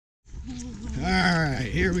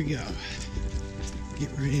here we go.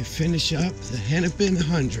 Get ready to finish up the Hennepin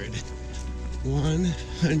 100.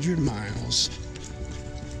 100 miles.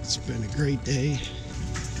 It's been a great day.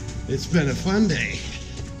 It's been a fun day.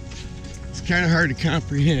 It's kind of hard to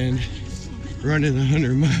comprehend running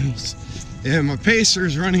 100 miles. And my pacer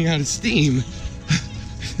is running out of steam.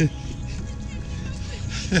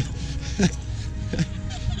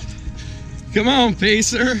 Come on,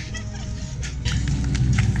 pacer.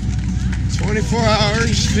 24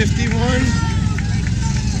 hours, 51.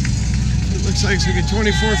 It looks like we get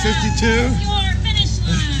 24:52.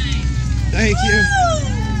 Thank you.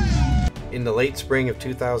 In the late spring of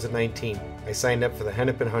 2019, I signed up for the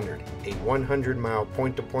Hennepin 100, a 100-mile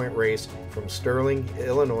point-to-point race from Sterling,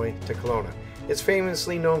 Illinois to Kelowna. It's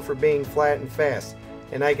famously known for being flat and fast,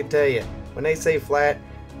 and I can tell you, when they say flat,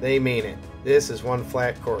 they mean it. This is one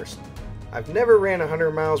flat course. I've never ran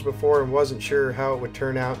 100 miles before and wasn't sure how it would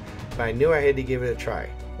turn out, but I knew I had to give it a try.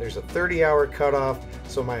 There's a 30-hour cutoff,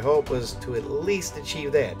 so my hope was to at least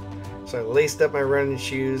achieve that. So I laced up my running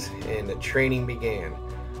shoes and the training began.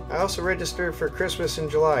 I also registered for Christmas in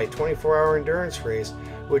July 24-hour endurance race,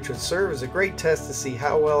 which would serve as a great test to see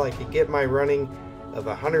how well I could get my running of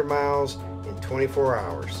 100 miles in 24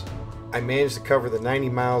 hours. I managed to cover the 90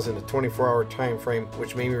 miles in a 24-hour time frame,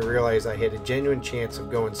 which made me realize I had a genuine chance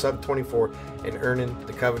of going sub 24 and earning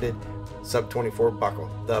the coveted sub 24 buckle,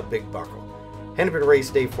 the big buckle. Hennepin race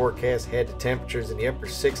day forecast had the temperatures in the upper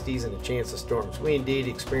 60s and a chance of storms. We indeed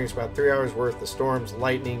experienced about 3 hours worth of storms,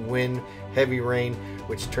 lightning, wind, heavy rain,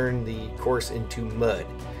 which turned the course into mud.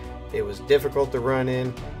 It was difficult to run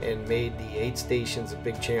in and made the aid stations a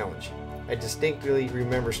big challenge. I distinctly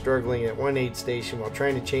remember struggling at one aid station while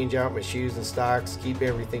trying to change out my shoes and socks, keep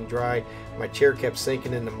everything dry. My chair kept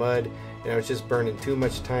sinking in the mud, and I was just burning too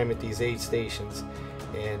much time at these aid stations,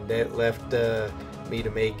 and that left me to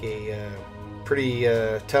make a pretty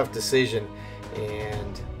tough decision.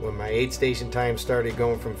 And when my aid station time started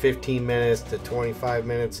going from 15 minutes to 25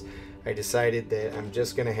 minutes, I decided that I'm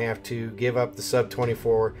just going to have to give up the sub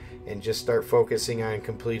 24 and just start focusing on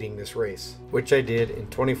completing this race, which I did in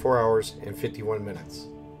 24 hours and 51 minutes.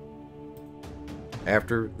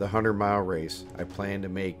 After the 100-mile race, I plan to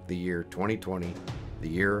make the year 2020 the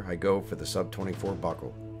year I go for the sub 24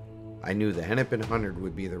 buckle. I knew the Hennepin 100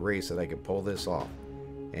 would be the race that I could pull this off,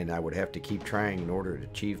 and I would have to keep trying in order to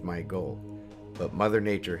achieve my goal. But Mother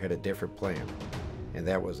Nature had a different plan, and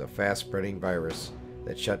that was a fast-spreading virus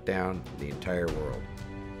that shut down the entire world.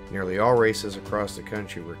 Nearly all races across the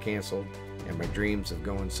country were canceled, and my dreams of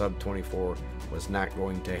going sub 24 was not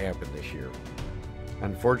going to happen this year.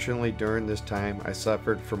 Unfortunately, during this time, I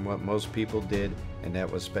suffered from what most people did, and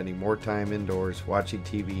that was spending more time indoors, watching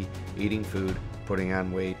TV, eating food, putting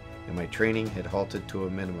on weight, and my training had halted to a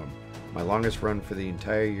minimum. My longest run for the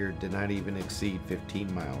entire year did not even exceed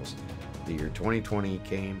 15 miles. The year 2020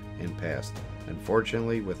 came and passed.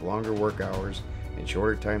 Unfortunately, with longer work hours and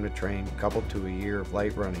shorter time to train, coupled to a year of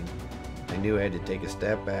light running, I knew I had to take a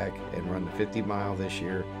step back and run the 50 mile this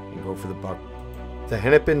year and go for the buck. The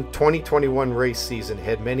Hennepin 2021 race season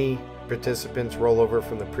had many participants roll over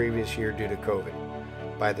from the previous year due to COVID.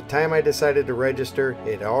 By the time I decided to register,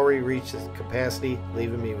 it had already reached its capacity,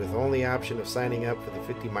 leaving me with only option of signing up for the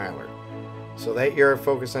 50 miler. So that year I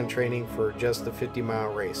focused on training for just the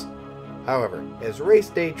 50-mile race. However, as race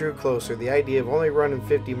day drew closer, the idea of only running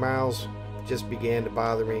 50 miles just began to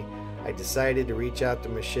bother me. I decided to reach out to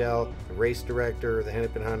Michelle, the race director of the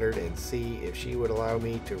Hennepin 100, and see if she would allow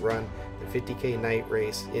me to run the 50K night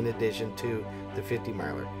race in addition to the 50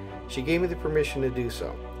 miler. She gave me the permission to do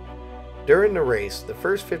so. During the race, the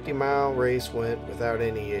first 50-mile race went without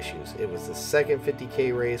any issues. It was the second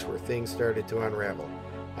 50K race where things started to unravel.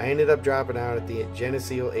 I ended up dropping out at the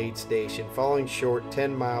Geneseo aid station, falling short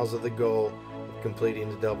 10 miles of the goal of completing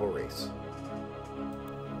the double race.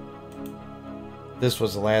 This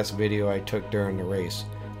was the last video I took during the race.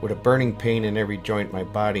 With a burning pain in every joint in my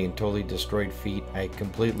body and totally destroyed feet, I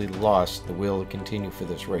completely lost the will to continue for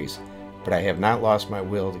this race. But I have not lost my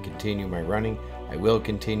will to continue my running. I will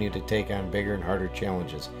continue to take on bigger and harder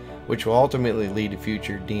challenges, which will ultimately lead to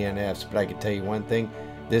future DNFs. But I can tell you one thing,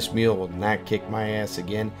 this mule will not kick my ass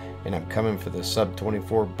again, and I'm coming for the sub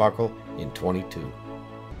 24 buckle in 22.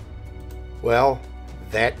 Well,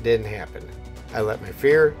 that didn't happen. I let my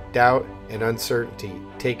fear, doubt, and uncertainty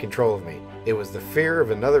take control of me. It was the fear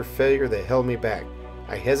of another failure that held me back.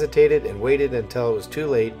 I hesitated and waited until it was too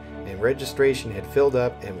late and registration had filled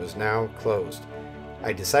up and was now closed.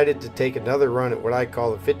 I decided to take another run at what I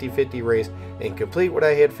call the 50-50 race and complete what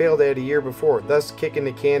I had failed at a year before, thus kicking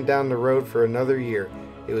the can down the road for another year.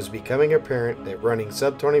 It was becoming apparent that running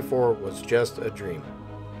sub 24 was just a dream.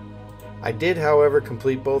 I did, however,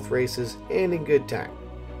 complete both races and in good time.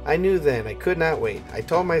 I knew then I could not wait. I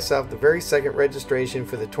told myself the very second registration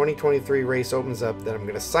for the 2023 race opens up that I'm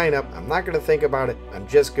going to sign up. I'm not going to think about it. I'm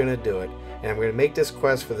just going to do it. And I'm going to make this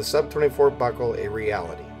quest for the sub 24 buckle a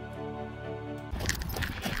reality.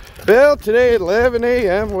 Well, today at 11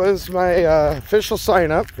 a.m. was my official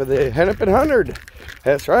sign up for the Hennepin 100.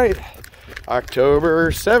 That's right.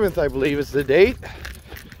 October 7th, I believe, is the date.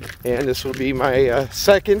 And this will be my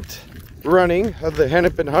second running of the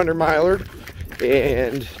Hennepin 100 miler.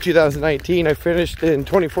 And 2019, I finished in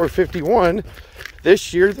 24:51.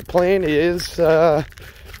 This year, the plan is to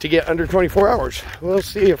get under 24 hours. We'll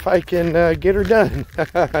see if I can get her done.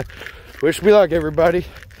 Wish me luck, everybody.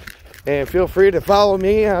 And feel free to follow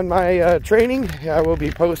me on my training. I will be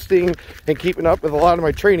posting and keeping up with a lot of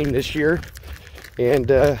my training this year. And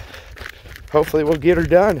hopefully we'll get her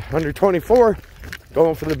done under 24.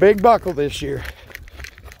 Going for the big buckle this year.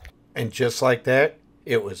 And just like that,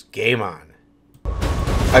 it was game on.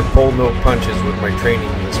 I pulled no punches with my training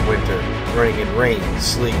this winter, running in rain,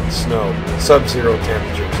 sleet, snow, sub-zero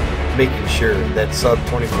temperatures, making sure that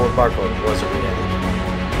sub-24 buckle was a reality.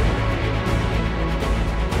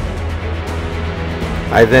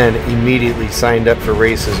 I then immediately signed up for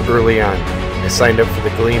races early on. I signed up for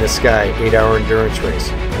the Galena Sky 8-hour endurance race,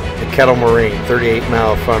 the Kettle Moraine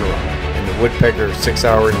 38-mile fun run, and the Woodpecker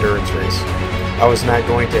 6-hour endurance race. I was not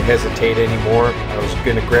going to hesitate anymore. I was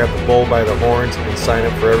going to grab the bull by the horns and sign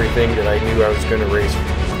up for everything that I knew I was going to race for.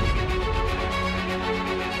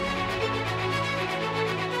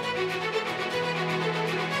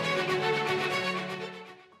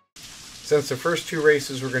 Since the first two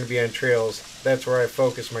races were going to be on trails, that's where I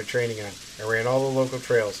focused my training on. I ran all the local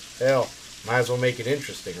trails. Hell, might as well make it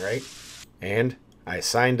interesting, right? And I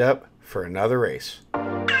signed up for another race.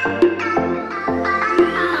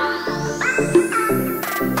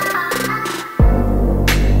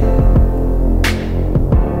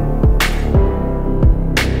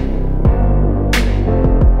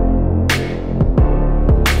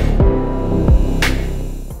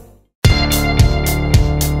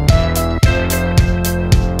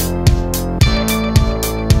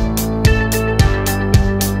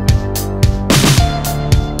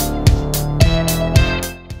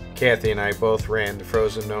 Kathy and I both ran the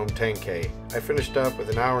Frozen Gnome 10K. I finished up with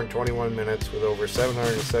 1 hour and 21 minutes with over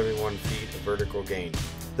 771 feet of vertical gain.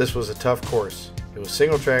 This was a tough course. It was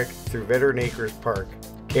single track through Veteran Acres Park.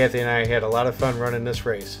 Kathy and I had a lot of fun running this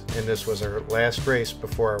race, and this was our last race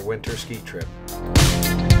before our winter ski trip.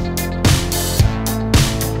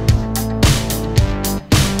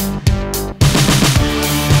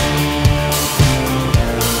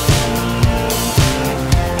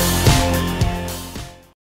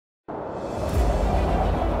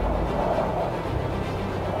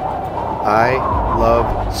 I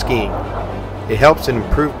love skiing. It helps in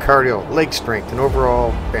improved cardio, leg strength, and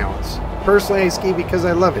overall balance. Personally, I ski because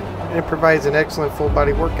I love it, and it provides an excellent full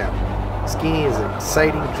body workout. Skiing is an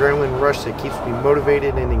exciting adrenaline rush that keeps me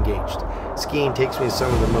motivated and engaged. Skiing takes me to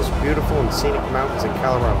some of the most beautiful and scenic mountains in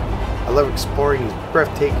Colorado. I love exploring these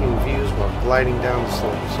breathtaking views while gliding down the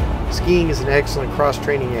slopes. Skiing is an excellent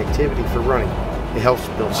cross-training activity for running. It helps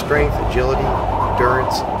build strength, agility,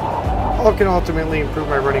 endurance. All can ultimately improve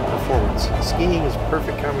my running performance. Skiing is a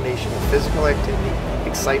perfect combination of physical activity,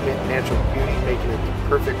 excitement, and natural beauty, making it the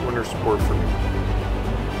perfect winter sport for me.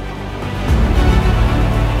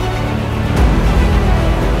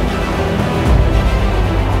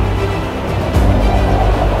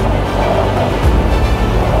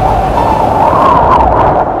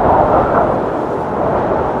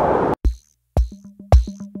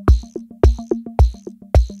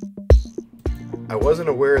 I wasn't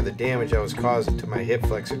aware of the damage I was causing to my hip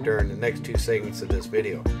flexor during the next two segments of this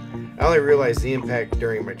video. I only realized the impact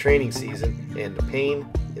during my training season and the pain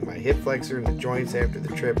in my hip flexor and the joints after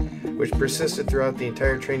the trip, which persisted throughout the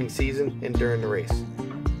entire training season and during the race.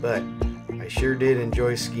 But I sure did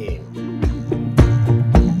enjoy skiing.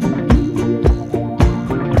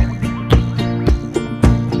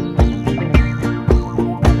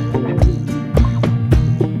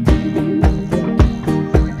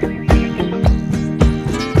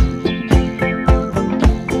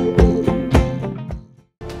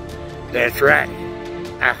 That's right,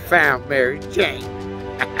 I found Mary Jane.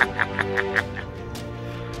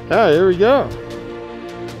 Ah, here we go.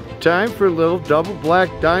 Time for a little double black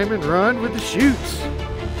diamond run with the chutes.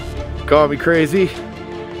 Call me crazy.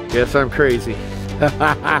 Guess I'm crazy.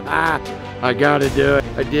 I gotta do it.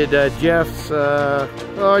 I did Jeff's,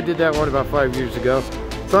 I did that one about 5 years ago.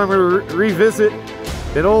 So I'm gonna revisit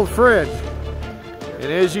an old friend.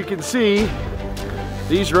 And as you can see,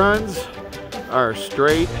 these runs are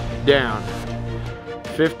straight down.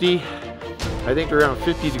 50, I think around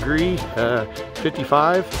 50 degree,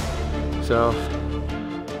 55. So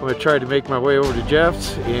I'm gonna try to make my way over to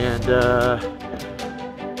Jeff's and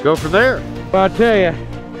go from there. Well, I'll tell you,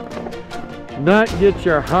 nothing gets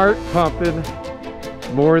your heart pumping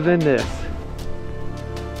more than this.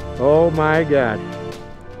 Oh my God.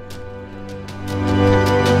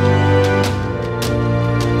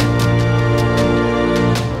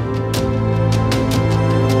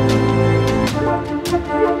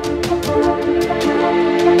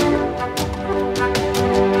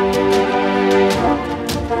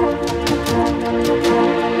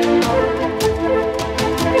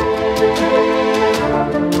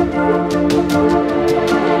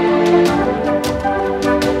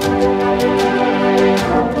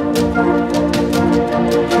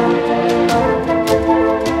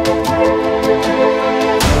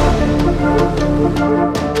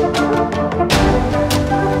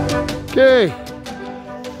 Okay,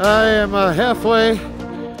 I am halfway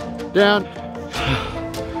down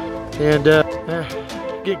and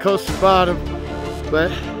get close to the bottom,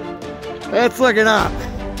 but that's looking up.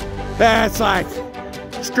 That's like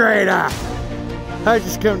straight up. I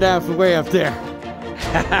just come down from way up there.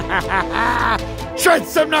 Shred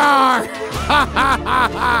some gnar!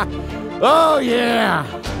 Oh yeah!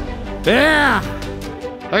 Yeah!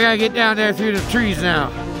 I gotta get down there through the trees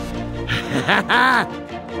now.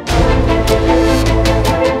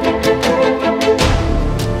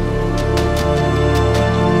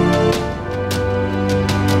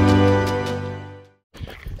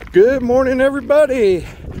 Good morning, everybody,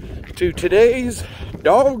 to today's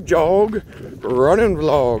dog jog running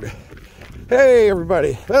vlog. Hey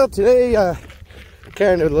everybody, well today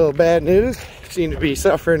kind of a little bad news. Seem to be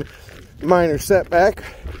suffering minor setback.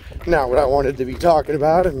 Not what I wanted to be talking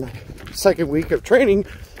about in my second week of training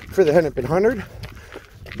for the Hennepin 100,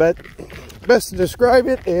 but best to describe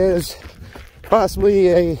it as possibly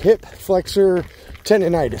a hip flexor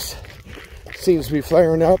tendonitis. Seems to be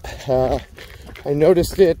flaring up. I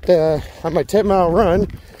noticed it on my 10-mile run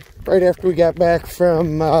right after we got back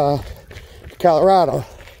from Colorado,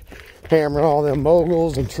 hammering all them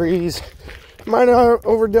moguls and trees. Might have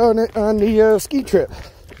overdone it on the ski trip.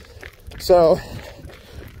 So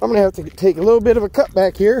I'm gonna have to take a little bit of a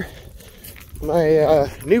cutback here. My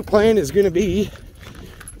new plan is gonna be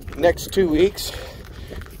next 2 weeks,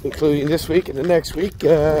 including this week and the next week,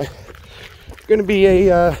 gonna be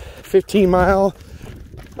a 15-mile,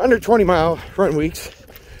 under 20-mile run weeks,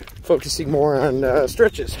 focusing more on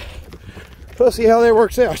stretches. We'll see how that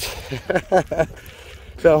works out.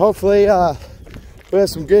 So hopefully we'll have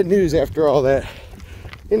some good news after all that.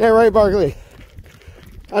 Isn't that right, Barkley?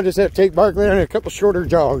 I'll just have to take Barkley on a couple shorter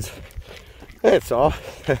jogs. That's all.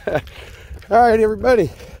 All right,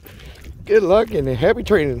 everybody. Good luck and happy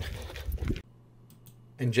training.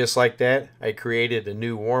 And just like that, I created a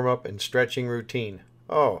new warm-up and stretching routine.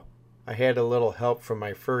 Oh, I had a little help from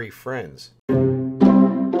my furry friends.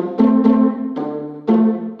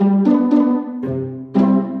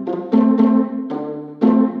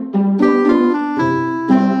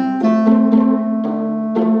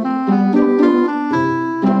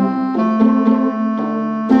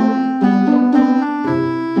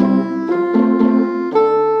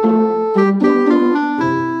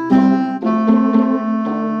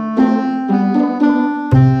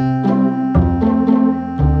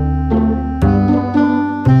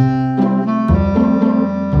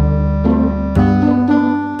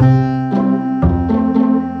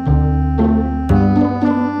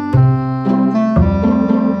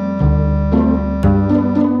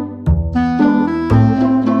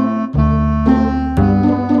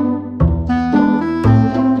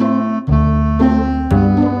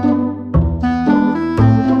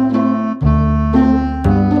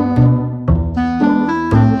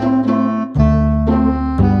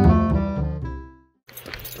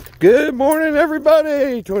 Good morning,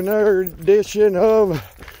 everybody, to another edition of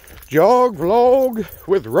Jog Vlog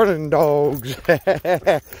with Running Dogs.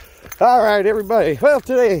 All right, everybody. Well,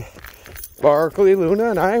 today, Barkley,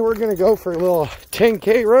 Luna, and I, we're going to go for a little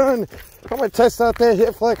 10K run. I'm going to test out that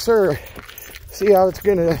hip flexor, see how it's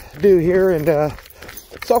going to do here. And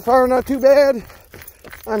so far, not too bad.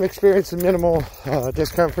 I'm experiencing minimal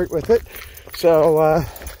discomfort with it. So,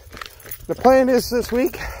 the plan is this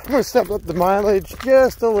week, I'm going to step up the mileage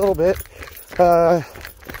just a little bit. Try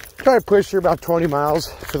to push through about 20 miles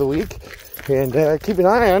for the week. And keep an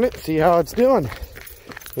eye on it, see how it's doing.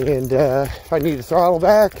 And if I need to throttle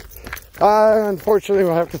back, unfortunately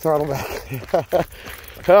we'll have to throttle back.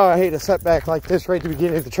 Oh, I hate a setback like this right at the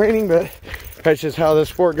beginning of the training, but that's just how this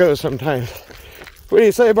sport goes sometimes. What do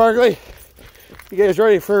you say, Barkley? You guys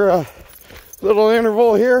ready for a little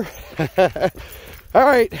interval here? All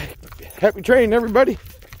right, happy training, everybody.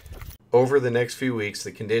 Over the next few weeks,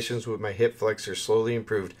 the conditions with my hip flexor slowly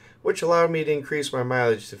improved, which allowed me to increase my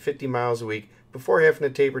mileage to 50 miles a week before having to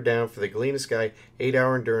taper down for the Galena Sky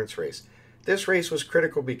 8-hour endurance race. This race was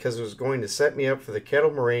critical because it was going to set me up for the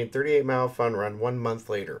Kettle Moraine 38-mile fun run 1 month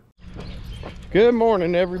later. Good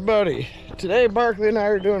morning, everybody. Today, Barkley and I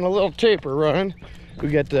are doing a little taper run. We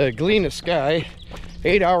got the Galena Sky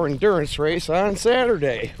 8-hour endurance race on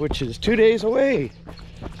Saturday, which is 2 days away.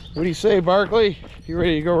 What do you say, Barkley? You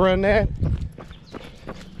ready to go run that?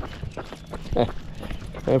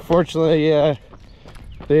 Unfortunately, they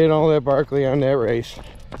didn't let Barkley on that race.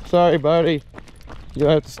 Sorry, buddy. You'll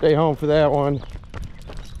have to stay home for that one.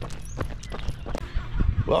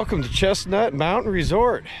 Welcome to Chestnut Mountain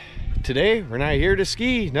Resort. Today, we're not here to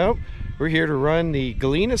ski. Nope. We're here to run the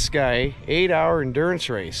Galena Sky 8-hour endurance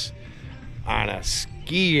race on a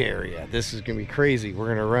ski area. This is going to be crazy. We're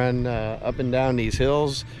going to run up and down these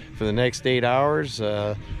hills for the next 8 hours.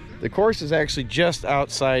 The course is actually just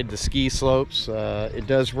outside the ski slopes. It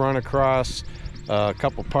does run across a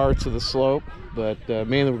couple parts of the slope, but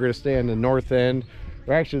mainly we're going to stay on the north end.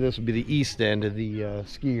 Or actually, this will be the east end of the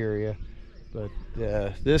ski area. But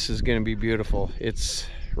this is going to be beautiful. It's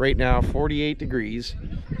right now 48 degrees.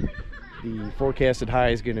 The forecasted high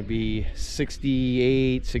is going to be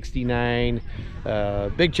 68, 69.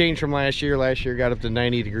 Big change from last year. Last year got up to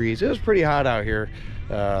 90 degrees. It was pretty hot out here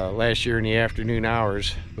last year in the afternoon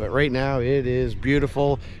hours. But right now it is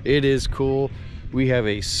beautiful. It is cool. We have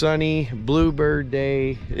a sunny bluebird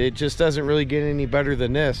day. It just doesn't really get any better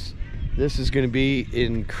than this. This is going to be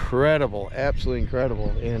incredible. Absolutely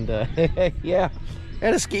incredible. And yeah,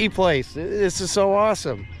 at a ski place. This is so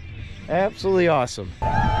awesome. Absolutely awesome.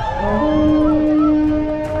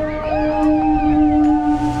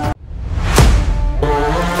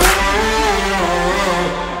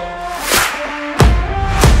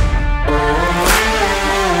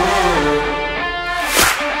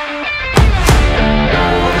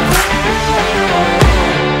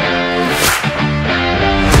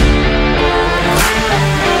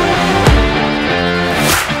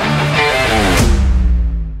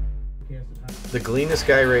 The Galena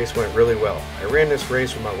Sky race went really well. I ran this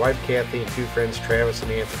race with my wife Kathy and 2 friends Travis and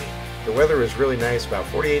Anthony. The weather was really nice, about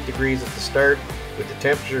 48 degrees at the start, with the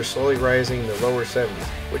temperature slowly rising in the lower 70s,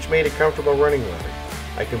 which made it comfortable running weather.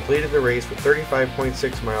 I completed the race with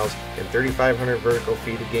 35.6 miles and 3,500 vertical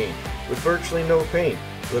feet of gain, with virtually no pain.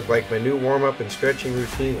 It looked like my new warm-up and stretching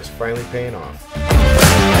routine was finally paying off.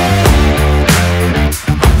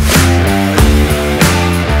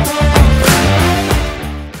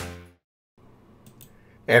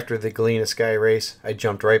 After the Galena Sky race, I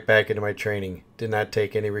jumped right back into my training. Did not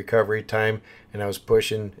take any recovery time, and I was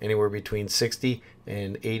pushing anywhere between 60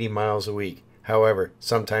 and 80 miles a week. However,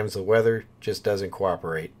 sometimes the weather just doesn't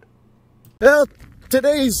cooperate. Well,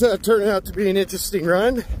 today's turning out to be an interesting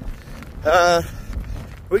run.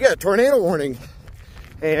 We got a tornado warning,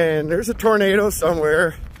 and there's a tornado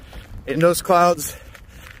somewhere in those clouds,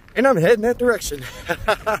 and I'm heading that direction.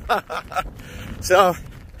 So,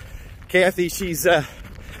 Kathy, she's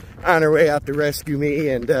on her way out to rescue me,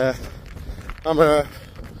 and I'm gonna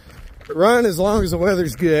run as long as the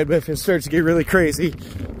weather's good, but if it starts to get really crazy,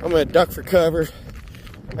 I'm gonna duck for cover.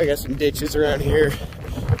 I got some ditches around here,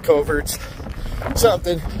 coverts,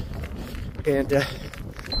 something, and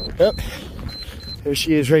oh, there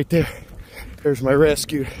she is right there. There's my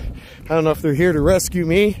rescue. I don't know if they're here to rescue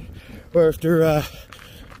me or if they're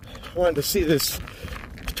wanting to see this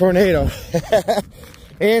tornado.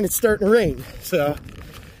 And it's starting to rain, so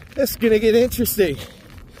it's gonna get interesting.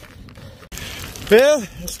 Well,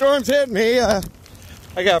 the storm's hitting me. I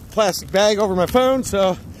got a plastic bag over my phone,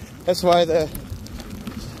 so that's why the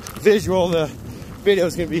video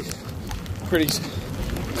is gonna be pretty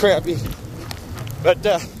crappy. But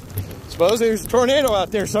suppose there's a tornado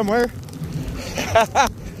out there somewhere.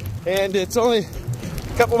 And it's only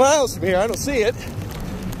a couple miles from here. I don't see it.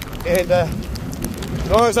 And as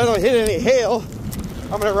long as I don't hit any hail,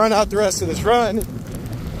 I'm gonna run out the rest of this run.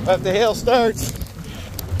 If the hail starts,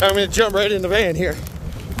 I'm gonna jump right in the van here.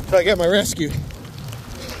 So I got my rescue.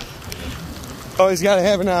 Always gotta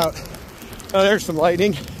have an out. Oh, there's some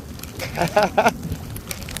lightning.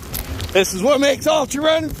 This is what makes ultra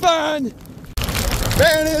running fun.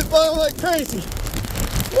 Man, it's blowing like crazy.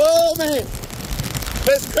 Whoa, man.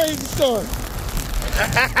 That's a crazy storm.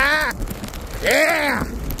 Yeah.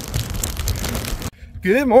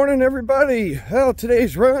 Good morning, everybody. Well,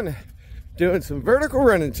 today's run, doing some vertical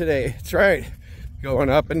running today. That's right, going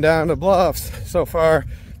up and down the bluffs. So far,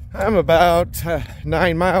 I'm about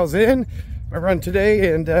 9 miles in. my run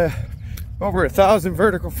today, and over 1,000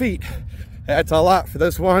 vertical feet. That's a lot for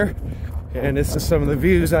this one. And this is some of the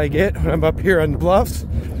views I get when I'm up here on the bluffs.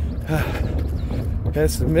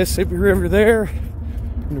 That's the Mississippi River there,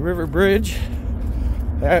 and the river bridge.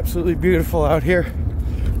 Absolutely beautiful out here,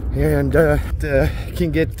 and it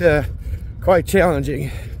can get quite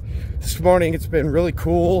challenging. This morning it's been really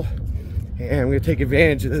cool, and I'm going to take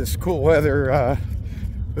advantage of this cool weather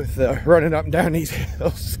with running up and down these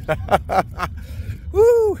hills.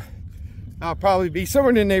 Woo! I'll probably be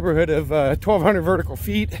somewhere in the neighborhood of 1,200 vertical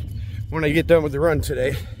feet when I get done with the run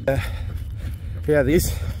today. Yeah,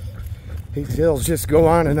 these hills just go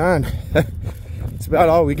on and on. It's about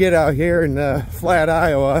all we get out here in flat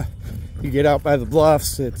Iowa. You get out by the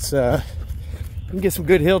bluffs, it's you can get some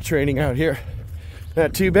good hill training out here.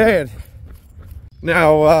 Not too bad.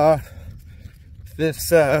 Now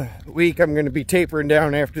this week I'm going to be tapering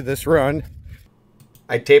down after this run.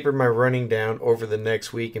 I tapered my running down over the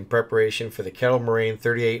next week in preparation for the Kettle Moraine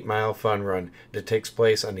 38-mile fun run that takes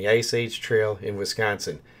place on the Ice Age Trail in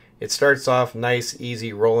Wisconsin. It starts off nice,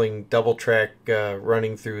 easy, rolling double track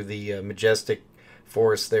running through the majestic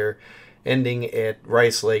forest there, ending at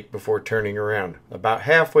Rice Lake before turning around. About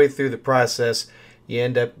halfway through the process, you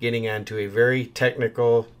end up getting onto a very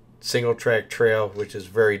technical single track trail, which is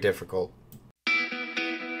very difficult.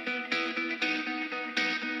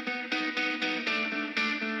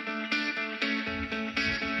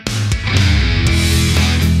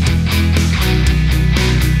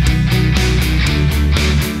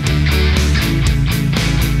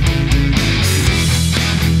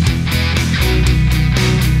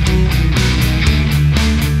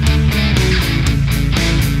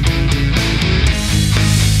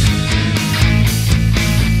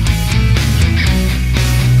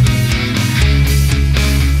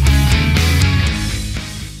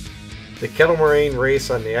 The Kettle Moraine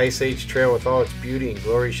race on the Ice Age Trail with all its beauty and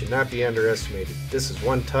glory should not be underestimated. This is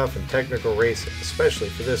one tough and technical race, especially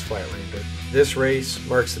for this Flatlander. This race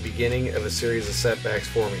marks the beginning of a series of setbacks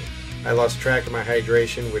for me. I lost track of my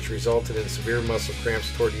hydration, which resulted in severe muscle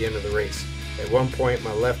cramps toward the end of the race. At one point,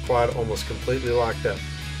 my left quad almost completely locked up.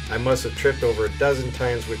 I must have tripped over a dozen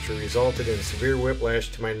times, which resulted in severe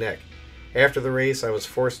whiplash to my neck. After the race, I was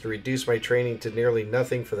forced to reduce my training to nearly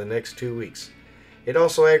nothing for the next 2 weeks. It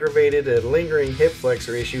also aggravated a lingering hip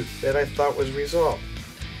flexor issue that I thought was resolved.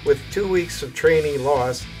 With 2 weeks of training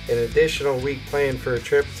lost, an additional week planned for a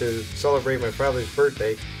trip to celebrate my father's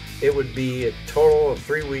birthday, it would be a total of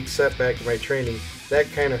 3 weeks setback in my training. That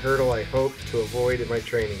kind of hurdle I hope to avoid in my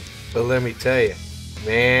training. But let me tell you,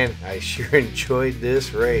 man, I sure enjoyed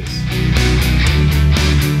this race.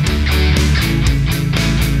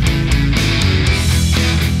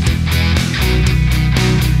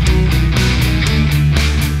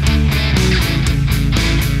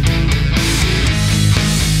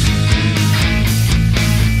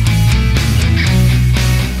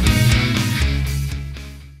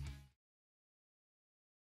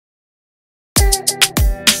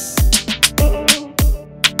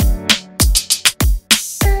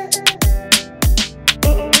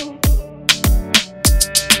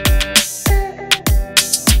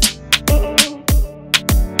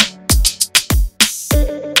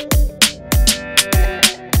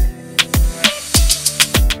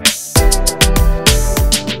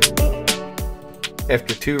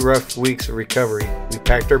 After 2 rough weeks of recovery, we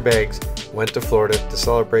packed our bags, went to Florida to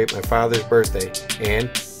celebrate my father's birthday, and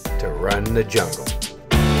to run the jungle.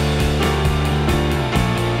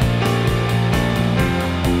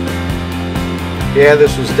 Yeah,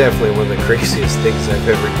 this was definitely one of the craziest things I've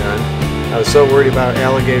ever done. I was so worried about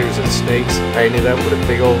alligators and snakes, I ended up with a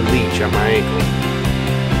big old leech on my ankle.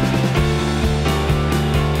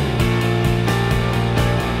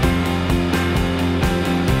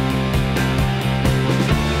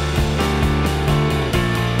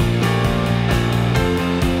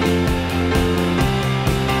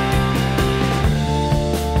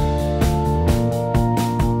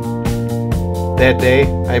 That day,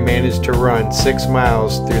 I managed to run 6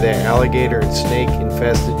 miles through that alligator and snake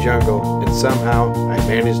infested jungle, and somehow I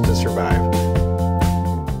managed to survive.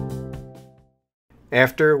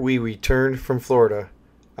 After we returned from Florida,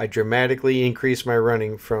 I dramatically increased my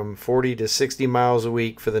running from 40 to 60 miles a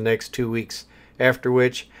week for the next 2 weeks, after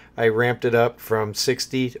which I ramped it up from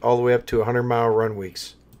 60 all the way up to 100-mile run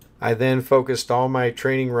weeks. I then focused all my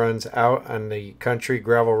training runs out on the country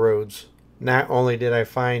gravel roads. Not only did I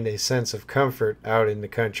find a sense of comfort out in the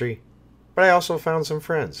country, but I also found some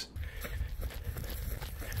friends.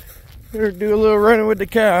 Better do a little running with the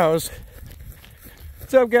cows.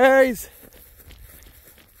 What's up, guys?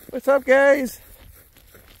 What's up, guys?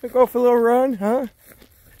 We'll go for a little run, huh?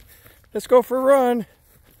 Let's go for a run.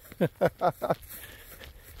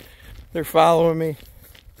 They're following me.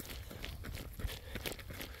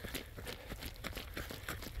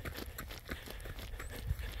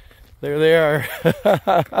 There they are.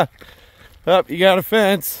 Up, you got a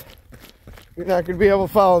fence. You're not going to be able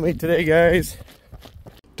to follow me today, guys.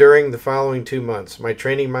 During the following 2 months, my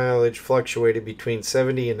training mileage fluctuated between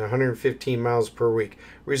 70 and 115 miles per week,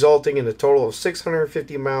 resulting in a total of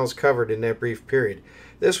 650 miles covered in that brief period.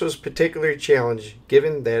 This was particularly challenging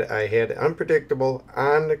given that I had an unpredictable,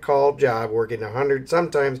 on-the-call job working 100,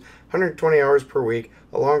 sometimes 120 hours per week,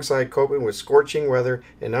 alongside coping with scorching weather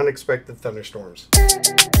and unexpected thunderstorms.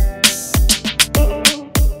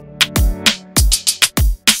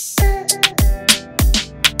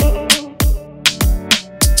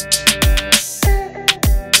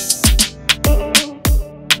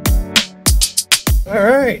 All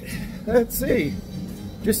right, let's see.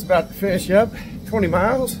 Just about to finish up 20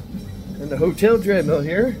 miles in the hotel treadmill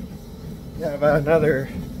here. Got about another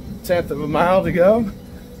 1/10 of a mile to go.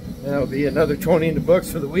 That'll be another 20 in the books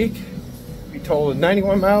for the week. We totaled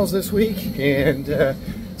 91 miles this week, and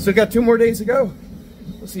still got 2 more days to go.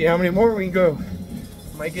 We'll see how many more we can go.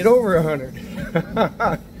 Might get over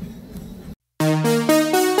 100.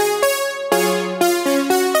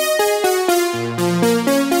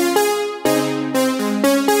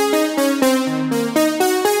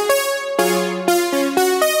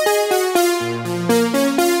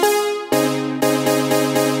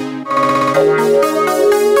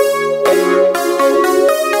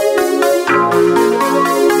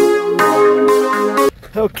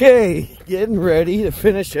 Okay, getting ready to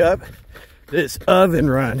finish up this oven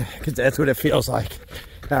run, because that's what it feels like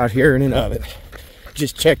out here in an oven.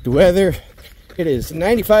 Just check the weather. It is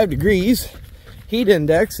 95 degrees. Heat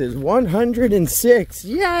index is 106.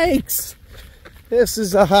 Yikes! This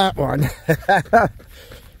is a hot one.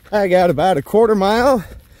 I got about a 1/4 mile,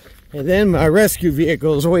 and then my rescue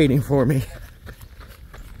vehicle is waiting for me.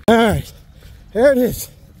 All right, there it is.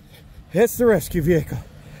 It's the rescue vehicle.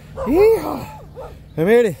 Yeehaw! I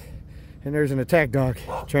made it, and there's an attack dog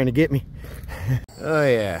trying to get me. Oh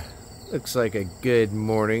yeah, looks like a good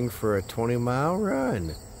morning for a 20-mile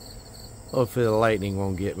run. Hopefully the lightning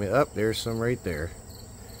won't get me. Up, there's some right there.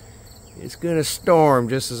 It's gonna storm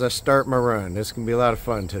just as I start my run. This can be a lot of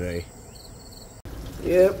fun today.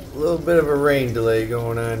 Yep, a little bit of a rain delay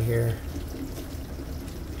going on here.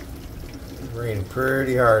 It's raining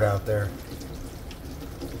pretty hard out there.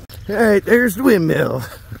 All right, there's the windmill.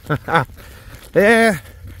 Yeah,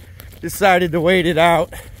 decided to wait it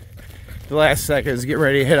out the last seconds, get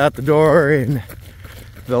ready to head out the door, and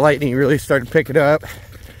the lightning really started picking up.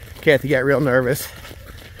 Kathy got real nervous,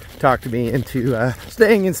 talked me into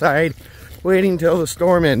staying inside, waiting until the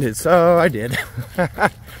storm ended, so I did.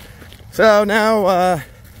 So now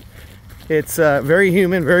it's very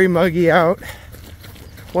humid, very muggy out.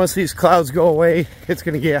 Once these clouds go away, it's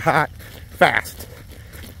going to get hot fast.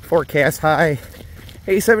 Forecast high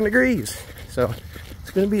 87 degrees. So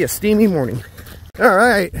it's going to be a steamy morning. All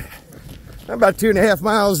right, I'm about 2.5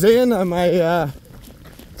 miles in on my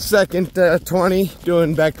second 20,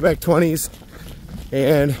 doing back-to-back 20s,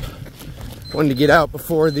 and wanted to get out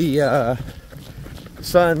before the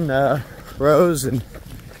sun rose, and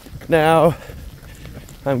now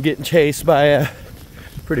I'm getting chased by a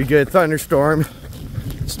pretty good thunderstorm.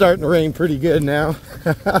 It's starting to rain pretty good now.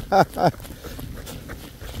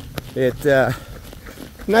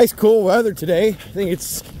 Nice cool weather today. I think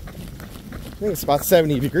it's about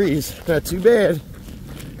 70 degrees. Not too bad.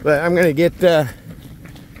 But I'm gonna get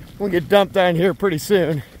dumped on here pretty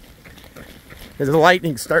soon, because the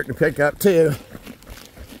lightning's starting to pick up too.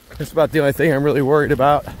 That's about the only thing I'm really worried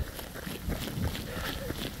about.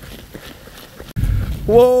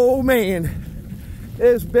 Whoa, man,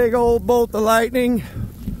 this big old bolt of lightning,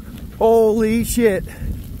 holy shit.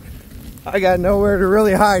 I got nowhere to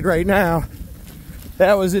really hide right now.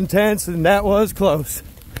 That was intense, and that was close.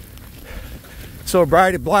 So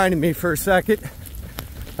bright it blinded me for a second.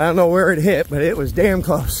 I don't know where it hit, but it was damn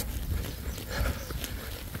close.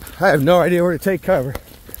 I have no idea where to take cover.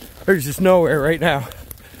 There's just nowhere right now.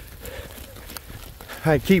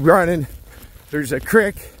 I keep running. There's a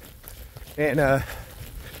creek and a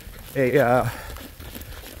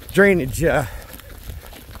drainage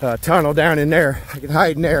tunnel down in there. I can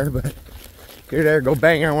hide in there, but here there, go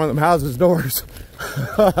bang on one of them houses' doors.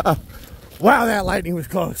 Wow, that lightning was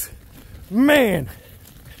close. Man,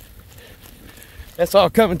 that's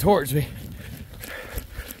all coming towards me.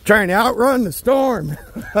 Trying to outrun the storm.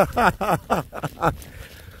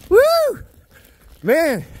 Woo!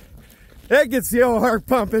 Man, that gets the old heart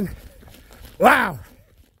pumping. Wow.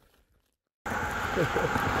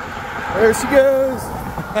 There she goes.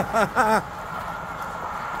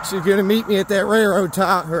 She's gonna meet me at that railroad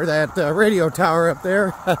tower, or that radio tower up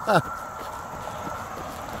there.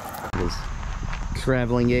 This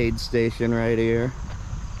traveling aid station right here.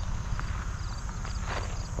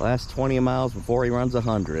 Last 20 miles before he runs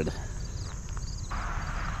 100.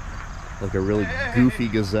 Like a really goofy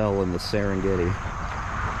gazelle in the Serengeti.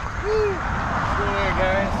 Woo. Yeah,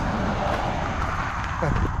 guys.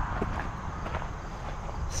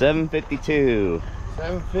 7:52.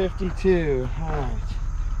 7:52. All right.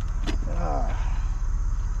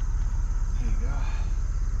 There you go.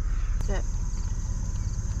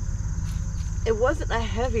 It wasn't a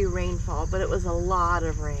heavy rainfall, but it was a lot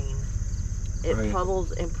of rain. It Right.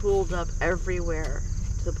 puddled and pooled up everywhere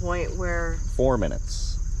to the point where 4 minutes.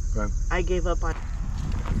 I gave up on.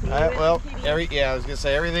 Well, I was gonna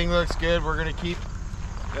say everything looks good. We're gonna keep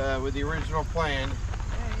with the original plan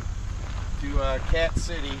to Cat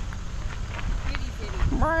City.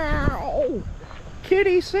 Meow.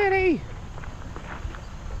 Kitty City.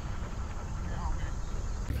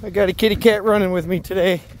 I got a kitty cat running with me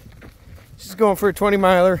today. She's going for a 20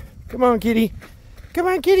 miler. Come on, kitty. Come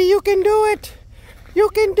on, kitty. You can do it. You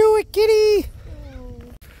can do it, kitty.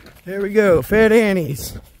 There we go, Fat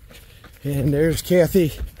Annie's. And there's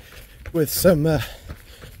Kathy with some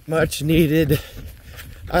much needed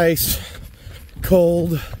ice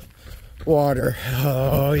cold water.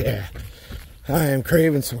 Oh yeah, I am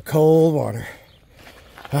craving some cold water.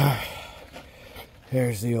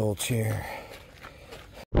 There's the old chair.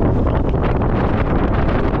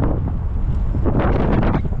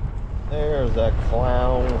 There's a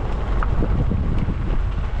clown.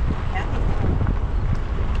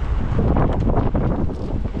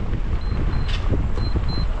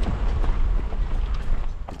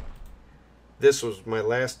 This was my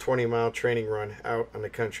last 20-mile training run out on the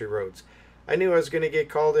country roads. I knew I was going to get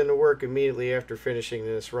called into work immediately after finishing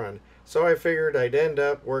this run, so I figured I'd end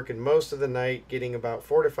up working most of the night, getting about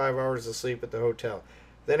 4 to 5 hours of sleep at the hotel.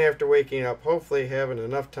 Then after waking up, hopefully having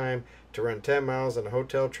enough time to run 10 miles on a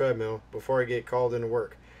hotel treadmill before I get called into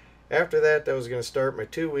work. After that, I was going to start my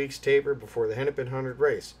 2 weeks taper before the Hennepin 100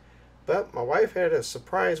 race. But my wife had a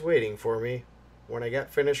surprise waiting for me when I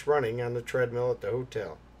got finished running on the treadmill at the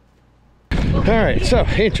hotel. Alright, so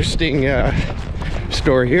interesting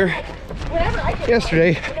story here.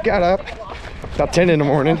 Yesterday, got up about 10 in the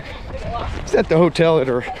morning. I was at the hotel at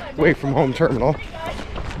our away from home terminal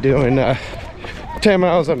doing 10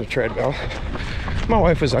 miles on the treadmill. My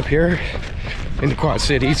wife was up here in the Quad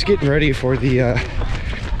Cities getting ready for the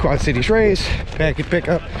Quad Cities race, pack and pick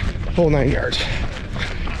up, whole 9 yards.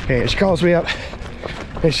 And she calls me up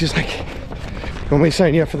and she's like, "You want me to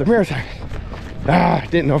sign you up for the marathon?"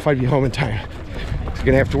 Didn't know if I'd be home in time. I was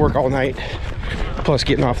gonna have to work all night, plus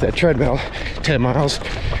getting off that treadmill 10 miles.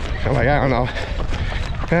 I'm like, I don't know.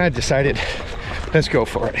 And I decided, let's go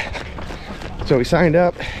for it. So we signed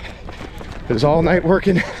up. It was all night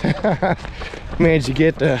working. Managed to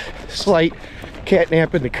get a slight cat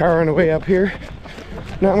nap in the car on the way up here.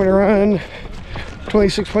 Now I'm gonna run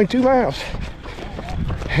 26.2 miles.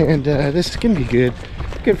 And this is gonna be good.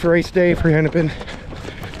 Good for race day for Hennepin.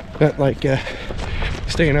 Not like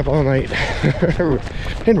staying up all night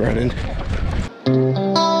and running.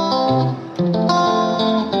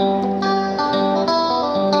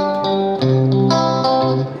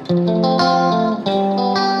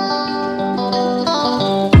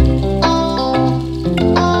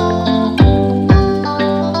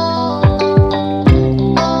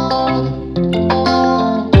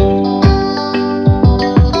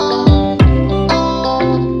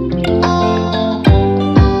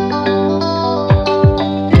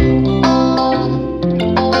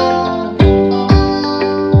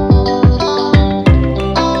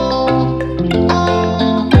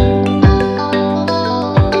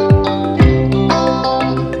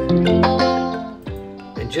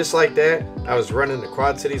 Just like that, I was running the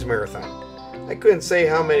Quad Cities Marathon. I couldn't say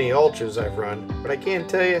how many ultras I've run, but I can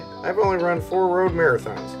tell you I've only run 4 road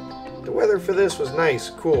marathons. The weather for this was nice,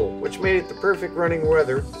 cool, which made it the perfect running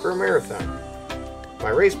weather for a marathon. My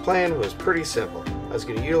race plan was pretty simple. I was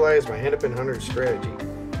going to utilize my Hennepin 100 strategy.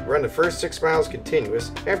 Run the first 6 miles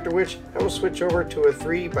continuous, after which I will switch over to a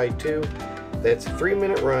 3x2. That's a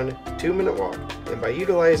 3-minute run, 2-minute walk. And by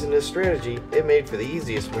utilizing this strategy, it made for the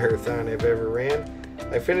easiest marathon I've ever ran.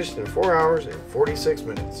 I finished in 4 hours and 46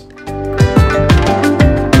 minutes.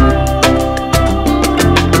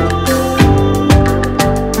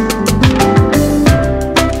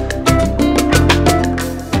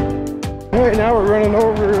 Alright, now we're running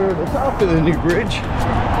over the top of the new bridge.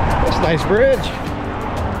 That's a nice bridge.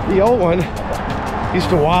 The old one used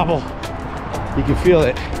to wobble. You can feel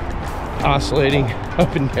it. oscillating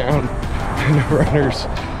up and down, and the runners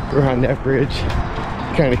are on that bridge.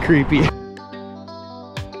 Kind of creepy.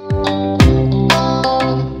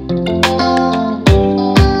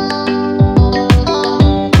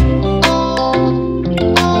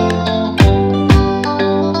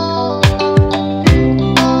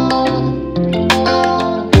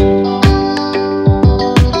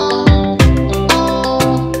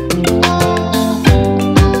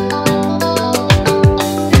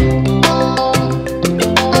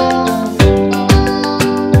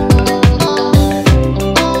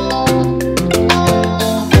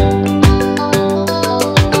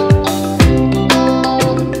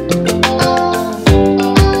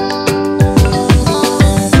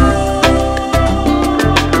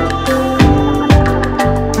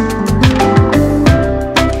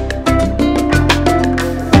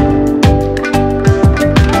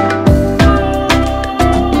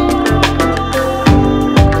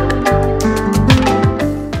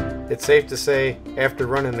 It's safe to say, after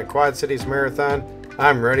running the Quad Cities Marathon,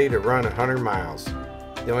 I'm ready to run 100 miles.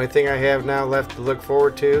 The only thing I have now left to look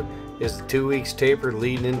forward to is the 2 weeks taper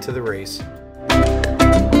leading into the race.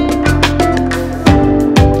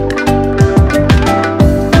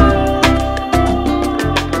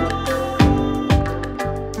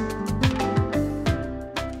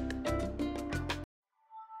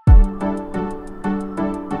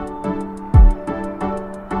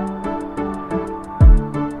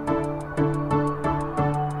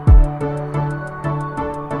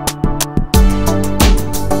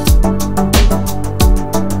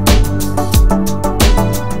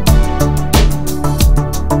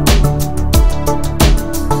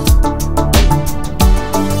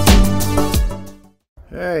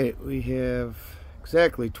 We have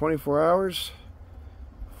exactly 24 hours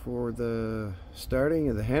for the starting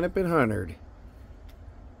of the Hennepin Hundred,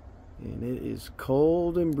 and it is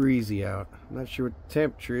cold and breezy out. I'm not sure what the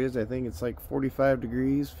temperature is. I think it's like 45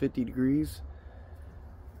 degrees, 50 degrees.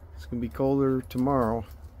 It's gonna be colder tomorrow.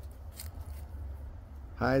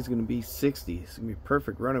 High is gonna be 60. It's gonna be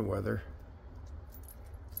perfect running weather.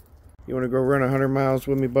 You want to go run 100 miles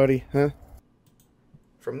with me, buddy? Huh?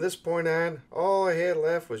 From this point on, all I had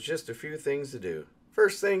left was just a few things to do.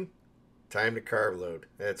 First thing, time to carb load.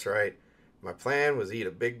 That's right. My plan was to eat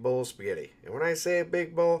a big bowl of spaghetti. And when I say a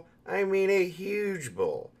big bowl, I mean a huge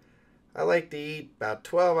bowl. I like to eat about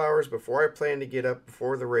 12 hours before I plan to get up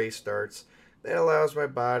before the race starts. That allows my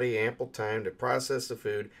body ample time to process the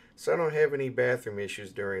food so I don't have any bathroom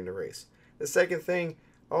issues during the race. The second thing,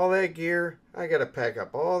 all that gear, I got to pack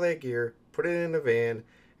up all that gear, put it in the van,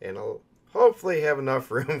 and I'll hopefully have enough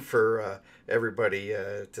room for everybody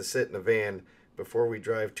to sit in the van before we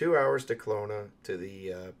drive 2 hours to Kelowna to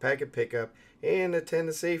the packet pickup and attend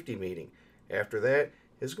the safety meeting. After that,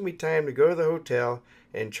 it's going to be time to go to the hotel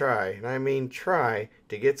and try, and I mean try,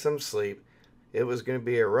 to get some sleep. It was going to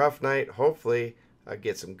be a rough night. Hopefully, I'll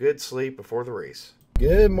get some good sleep before the race.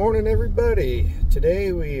 Good morning, everybody.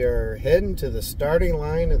 Today we are heading to the starting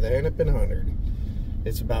line of the Hennepin Hundred.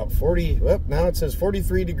 It's about 40, well, now it says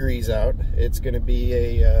 43 degrees out. It's going to be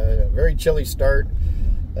a very chilly start.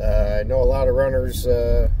 I know a lot of runners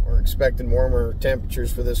were expecting warmer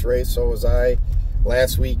temperatures for this race, so was I.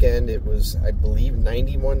 Last weekend it was, I believe,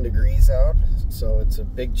 91 degrees out, so it's a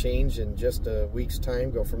big change in just a week's time,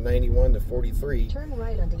 go from 91 to 43. Turn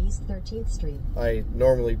right onto East 13th Street. I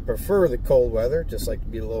normally prefer the cold weather, just like to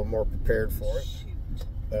be a little more prepared for it,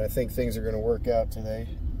 but I think things are going to work out today.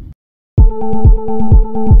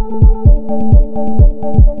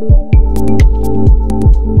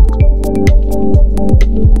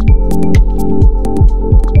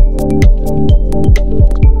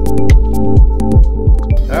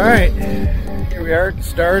 All right, here we are at the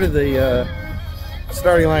start of the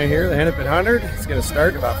starting line here, the Hennepin Hundred. It's going to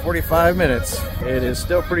start in about 45 minutes. It is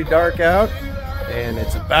still pretty dark out, and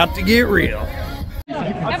it's about to get real.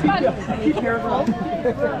 Have fun. Be careful.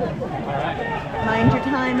 Mind your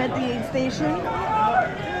time at the aid station.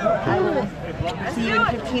 I will see you in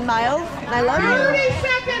 15 miles. And I love you. 30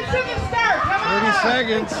 seconds to the start. Come on. 30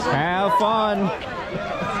 seconds. Have fun.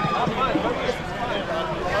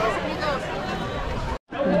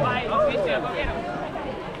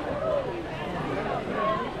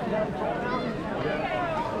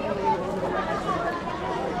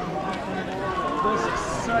 This is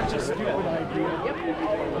such a stupid idea.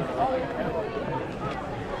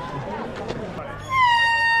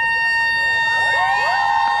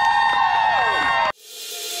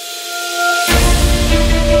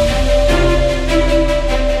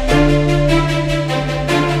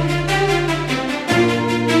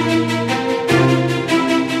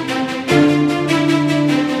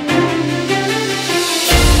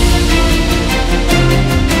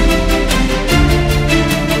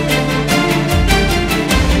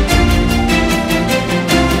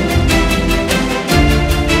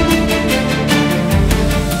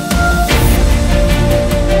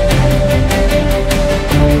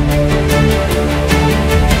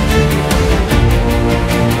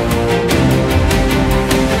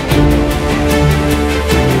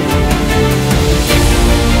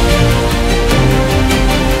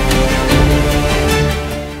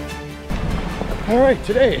 right,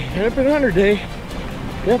 today, Hennepin 100 day.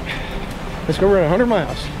 Yep, let's go run 100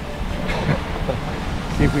 miles.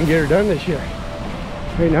 See if we can get her done this year.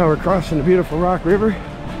 Right now we're crossing the beautiful Rock River.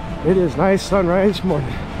 It is nice sunrise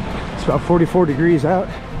morning. It's about 44 degrees out,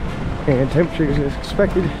 and temperature is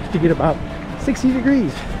expected to get about 60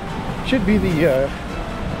 degrees. Should be the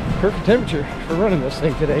perfect temperature for running this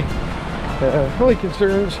thing today. Only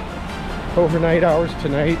concerns, overnight hours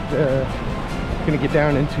tonight, gonna get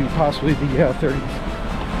down into possibly the 30s.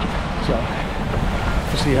 So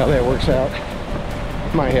we'll see how that works out.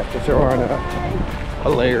 Might have to throw on a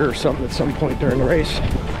layer or something at some point during the race.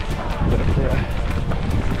 But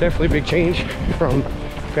definitely a big change from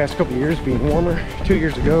the past couple years being warmer. 2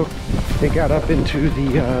 years ago, it got up into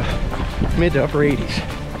the mid to upper 80s.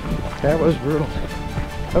 That was brutal.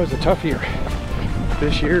 That was a tough year.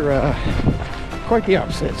 This year, quite the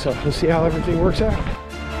opposite. So we'll see how everything works out.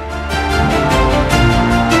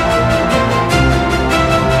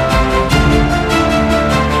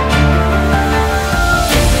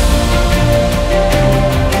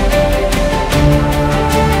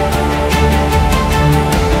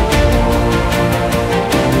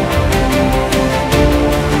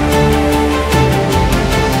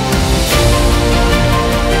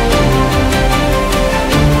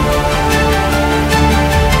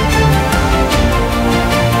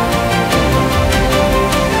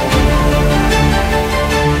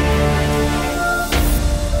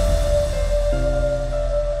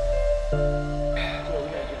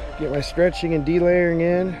 Get my stretching and delayering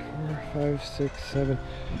in. 4, 5, 6, 7.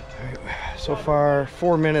 All right, so far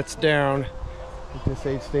 4 minutes down at this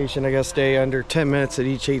aid station. I gotta stay under 10 minutes at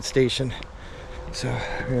each aid station. So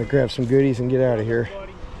I'm gonna grab some goodies and get out of here.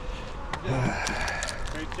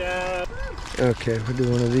 Okay, we'll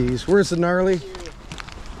do one of these. Where's the gnarly?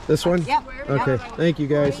 This one? Yep. Okay, thank you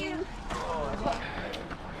guys.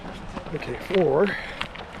 Okay, 4.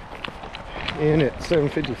 In at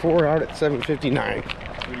 7:54, out at 7:59.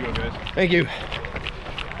 Here you go, guys. Thank you.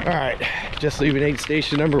 All right, just leaving aid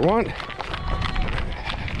station number 1.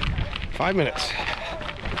 5 minutes.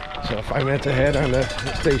 So 5 minutes ahead on the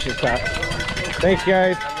station top. Thanks,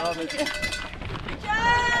 guys.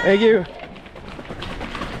 Thank you.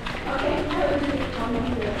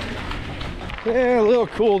 Yeah, a little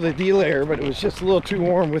cool to delayer, but it was just a little too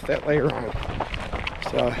warm with that layer on.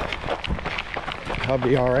 So I'll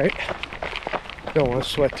be all right. Don't want to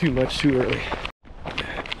sweat too much too early.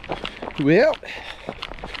 Well,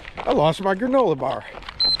 I lost my granola bar.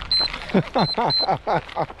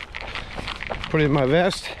 Put it in my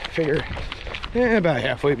vest. Figure about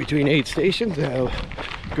halfway between aid stations. That'll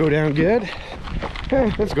go down good.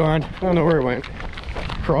 It's gone. I don't know where it went.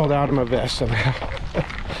 Crawled out of my vest somehow.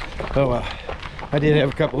 Oh well. I did have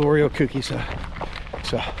a couple of Oreo cookies,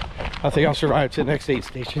 so I think I'll survive to the next aid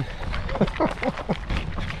station.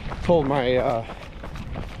 Pulled my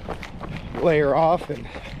layer off and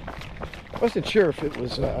wasn't sure if it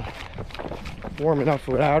was warm enough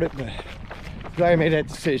without it, but glad I made that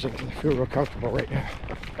decision. I feel real comfortable right now.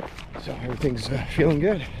 So everything's feeling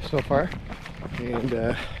good so far,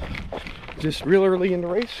 and just real early in the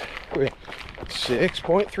race. We're at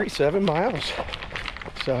 6.37 miles,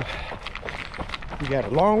 so we got a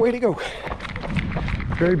long way to go.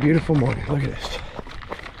 Very beautiful morning. Look at this.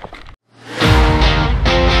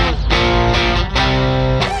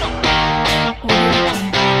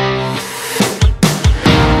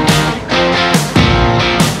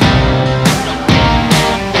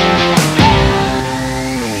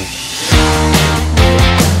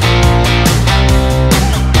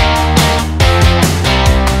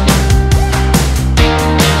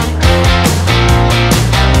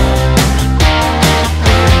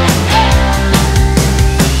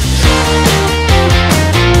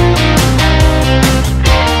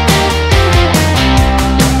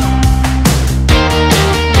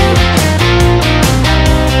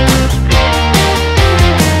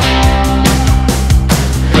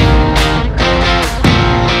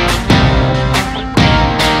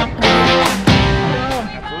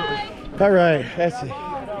 All right, that's it.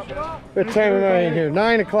 What time am I in here?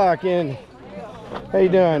 9 o'clock in. How you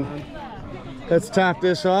doing? Let's top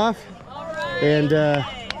this off. And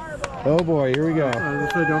oh boy, here we go.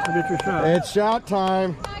 Don't forget your shot. It's shot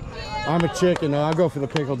time. I'm a chicken though. I'll go for the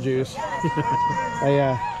pickle juice.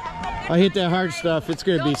 I hit that hard stuff. It's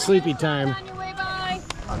gonna be sleepy time.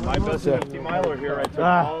 On my best 50 miler here, I took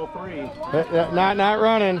all 3. Not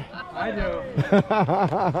running. I do.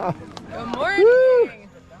 Good morning.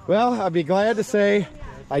 Well, I'll be glad to say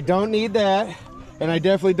I don't need that. and I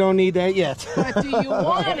definitely don't need that yet. But do you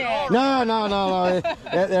want it? No.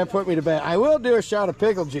 That put me to bed. I will do a shot of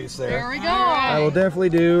pickle juice there. There we go. I will definitely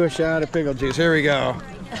do a shot of pickle juice. Here we go.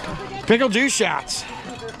 Pickle juice shots.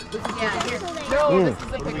 No, this is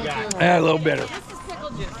a pickle juice. A little bitter. This is pickle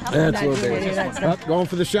juice. That's a little bitter. Up, going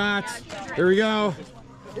for the shots. Here we go.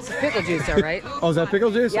 This is pickle juice, all right? Oh, is that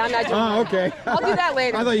pickle juice? Yeah, I'm not doing Oh, okay. I'll do that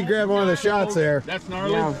later. I thought you grabbed one of the shots there. That's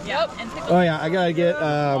gnarly. Yep. And pickle Oh yeah, I gotta get.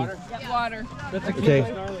 water. Okay,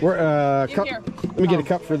 we're cup. Let me get a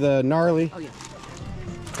cup for the gnarly. Oh, yeah.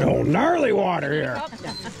 Oh, gnarly water here.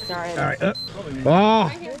 Sorry. All right.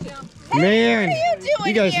 Oh, man,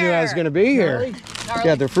 you guys knew I was gonna be here.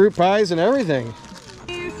 Got the fruit pies and everything.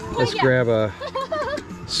 Let's grab a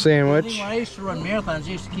sandwich. When I used to run marathons,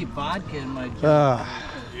 I used to keep vodka in my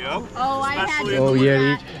Yep. Oh, I had to Oh, do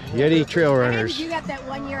Yeti, that. Yeti trail I had to runners. do that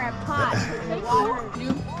one year at Pot.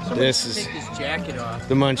 This is take this jacket off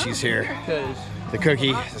the munchies here. because The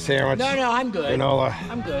cookie, the sandwich, no, I'm good. granola.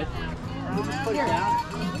 I'm good. Put it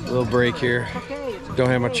down. Little break here. Okay. Don't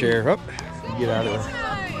have my chair. Up. Get out of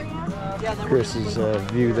Chris's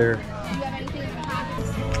view there.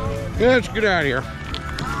 Yeah, let's get out of here.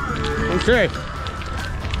 Okay.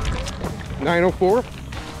 9:04.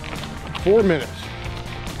 4 minutes.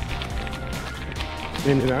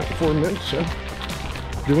 In and out in 4 minutes, so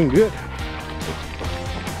doing good.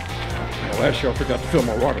 Now, last year I forgot to fill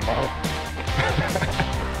my water bottle.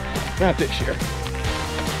 Not this year.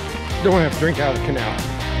 Don't have to drink out of the canal.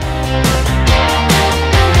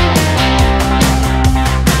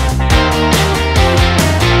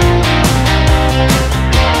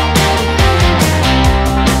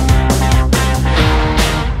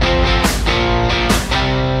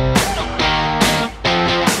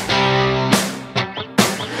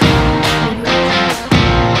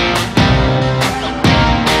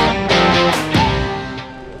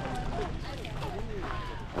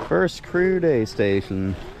 First crew day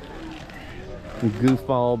station. Goofball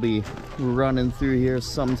will be running through here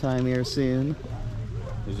sometime here soon.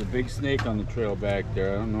 There's a big snake on the trail back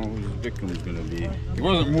there. I don't know who his victim's gonna be. He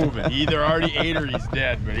wasn't moving. He either already ate or he's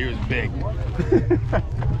dead, but he was big.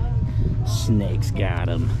 Snake's got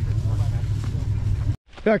him.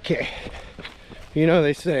 Okay. You know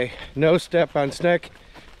they say, no step on snake.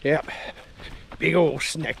 Yep. Big old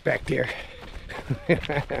snake back there.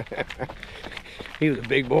 He was a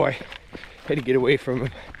big boy. Had to get away from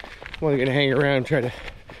him. Wasn't gonna hang around and try to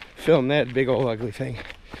film that big old ugly thing.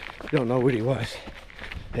 Don't know what he was.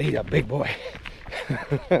 He's a big boy.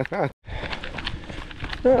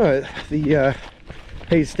 Oh, the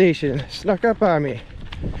aid station snuck up on me.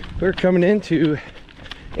 We're coming into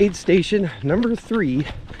aid station number 3.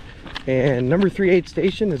 And number 3 aid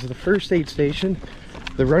station is the first aid station.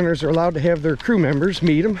 The runners are allowed to have their crew members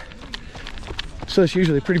meet them. So it's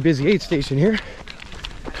usually a pretty busy aid station here.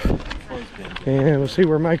 And we'll see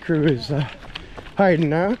where my crew is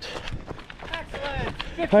hiding out.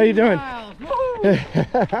 How you doing?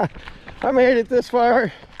 I made it this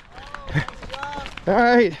far. All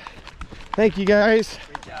right. Thank you guys.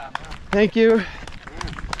 Thank you.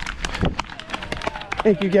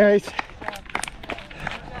 Thank you guys.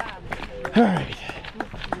 All right.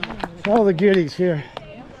 All the goodies here.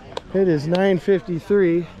 It is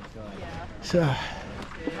 9:53. So, all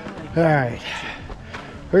right.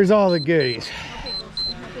 Where's all the goodies?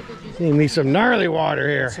 Need me some gnarly water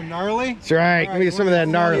here. Some gnarly? That's right. Give me some of that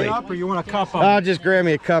gnarly. Up or you want a cup of I'll just grab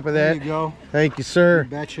me a cup of that. There you go. Thank you, sir. You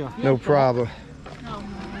betcha. No problem.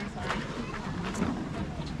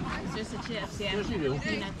 It's just the chips, yeah. Yes, you do.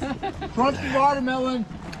 Crunchy watermelon.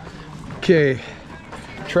 Okay.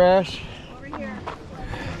 Trash.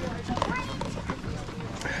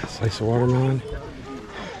 Slice of watermelon.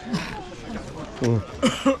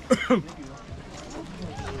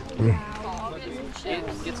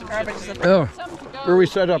 Oh, where we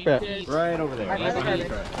set up at? Right over there. Right behind the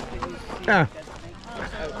truck. Ah.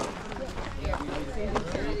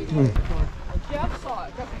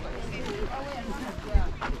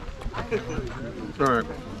 All right.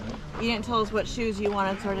 You didn't tell us what shoes you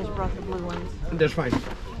wanted, so I just brought the blue ones. That's fine.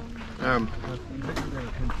 Let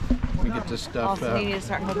me get this stuff. Also, you need to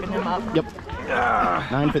start hooking them up. Yep.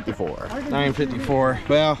 9:54. 9:54.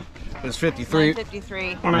 Well, it was 53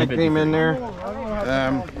 9:53. when I came in there.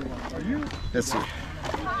 Let's see.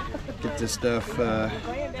 Get this stuff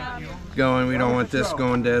going. We don't want this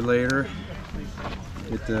going dead later.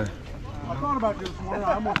 Get the.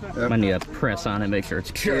 I need to press on it, make sure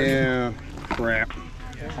it's cured. Yeah. Crap.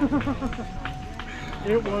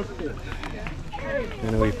 It was good. I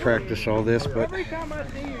know we practice all this, but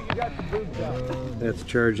that's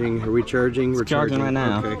charging. Are we charging? We're charging right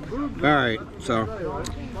now. Okay. All right. So,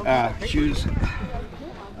 shoes.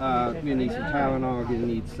 You're gonna need some Tylenol. You're gonna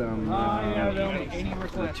need some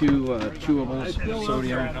two chewables,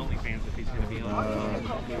 sodium,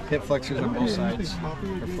 hip flexors on both sides.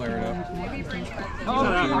 They're flared up.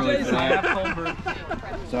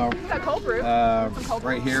 So,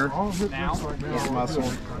 right here, this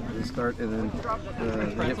muscle, you start, and then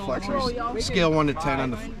the hip flexors. Scale 1 to 10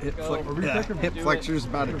 on the hip flexors,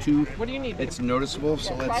 about a 2. It's noticeable,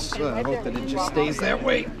 so let's hope that it just stays that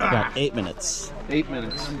way. Got 8 minutes. 8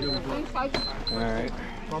 minutes. All right.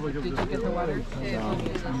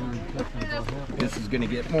 This is going to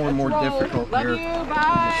get more and more difficult here.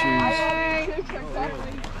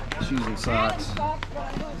 The shoes and socks.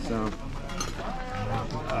 So.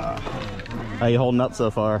 How you holding up so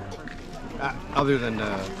far? Other than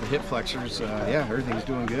the hip flexors, yeah, everything's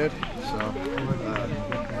doing good. So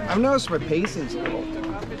I've noticed my pacing's a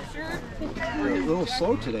little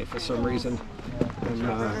slow today for some reason. And,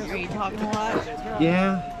 Are you talking a lot?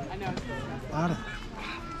 yeah, a lot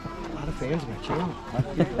of fans of my channel.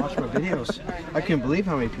 Watch my videos. I can't believe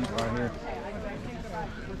how many people are here.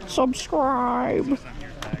 Subscribe.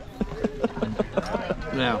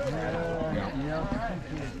 Now,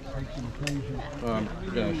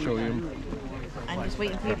 gonna show you. I'm just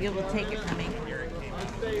waiting for you to be able to take it from me.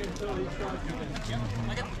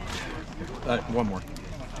 One more.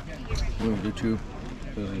 I'm gonna do 2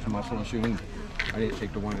 because there's muscle issue. I didn't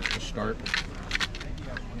take the one at the start.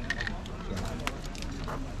 So,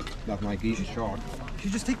 nothing like eating chalk. You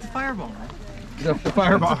just take the fireball, man. The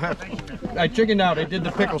fireball. I chickened out. I did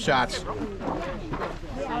the pickle shots.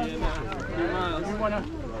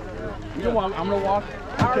 I'm gonna walk.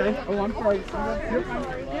 Okay. Oh, I'm sorry.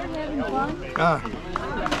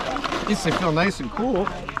 At least they feel nice and cool.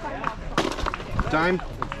 Time?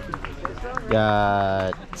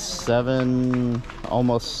 Got 7,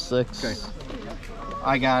 almost 6. Okay.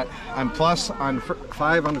 I'm plus on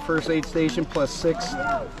 5 on the first aid station, plus 6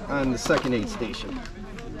 on the second aid station.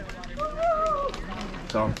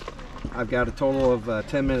 So I've got a total of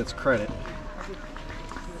 10 minutes credit.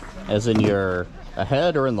 As in you're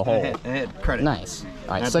ahead or in the hole? Ahead, credit. Nice.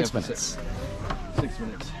 All right, 6 minutes. 6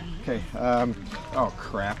 minutes. Okay. Oh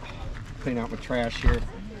crap! Clean out my trash here.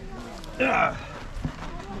 I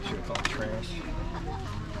should have called trash.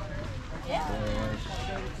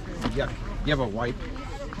 Yeah. You have a wipe.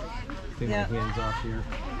 Clean my hands off here.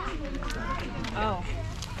 Oh.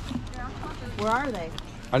 Where are they?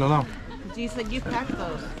 I don't know. You said you packed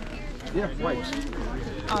those. Yeah, wipes.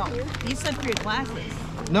 Oh, you said for your glasses.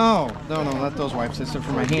 No, not those wipes. I said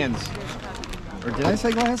for my hands. Or did I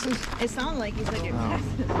say glasses? It sounded like you said your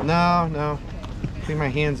glasses. No. Clean my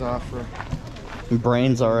hands off.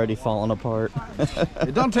 Brain's already falling apart.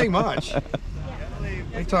 It don't take much.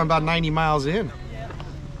 I'm talking about 90 miles in.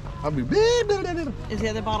 I'll be. Is the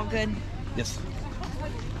other bottle good? Yes.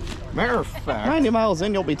 Matter of fact. 90 miles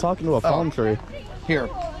in, you'll be talking to a palm tree. Here.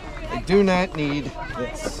 I do not need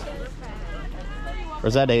this. Or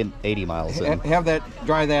is that 80 miles in? Have that,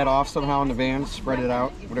 dry that off somehow in the van, spread it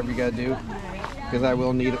out, whatever you gotta do, because I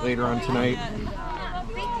will need it later on tonight.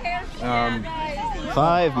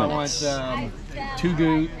 5 minutes. I want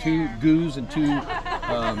 2 goos and 2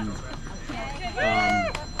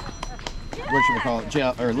 what should we call it,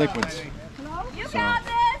 gel or liquids. So.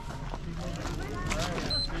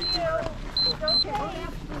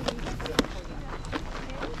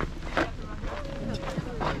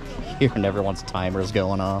 Hearing everyone's timers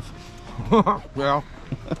going off. Well,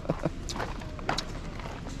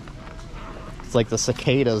 it's like the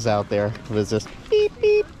cicadas out there. It was just beep,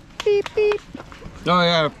 beep, beep, beep. Oh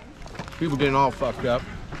yeah, people getting all fucked up.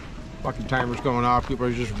 Fucking timers going off. People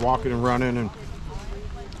are just walking and running, and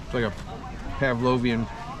it's like a Pavlovian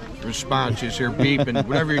response. Just here beeping.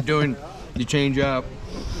 Whatever you're doing, you change up.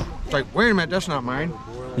 It's like, wait a minute, that's not mine.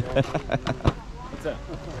 What's up?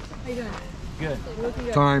 How you doing? Good.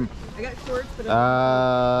 Time. I got shorts,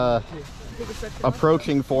 but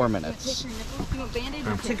approaching 4 minutes.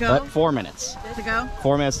 To go? 4 minutes. To go?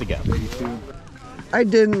 4 minutes to go. I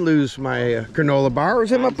didn't lose my granola bar. It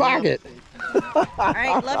was in my pocket. All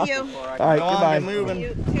right, love you. All right, Go on, goodbye. get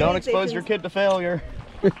moving. Don't expose your kid to failure.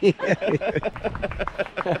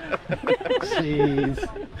 Jeez.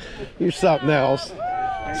 You're something else.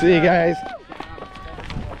 See you guys.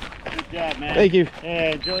 Good job, man. Thank you.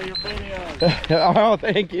 Hey, enjoy your video. Oh,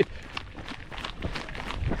 thank you.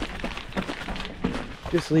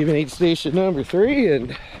 Just leaving aid station number 3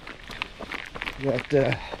 and got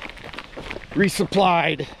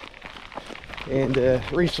resupplied and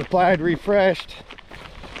refreshed,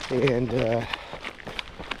 and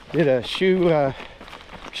did a shoe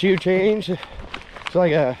change. It's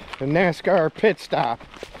like a NASCAR pit stop.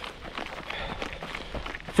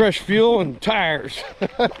 fresh fuel and tires.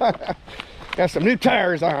 Got some new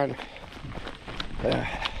tires on.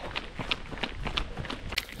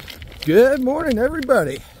 Good morning,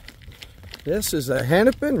 everybody. This is the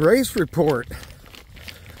Hennepin Race Report.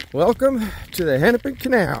 Welcome to the Hennepin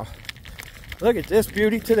Canal. Look at this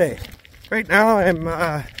beauty today. Right now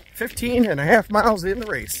I'm 15 and a half miles in the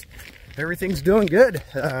race. Everything's doing good.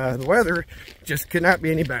 The weather just could not be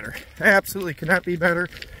any better. Absolutely could not be better.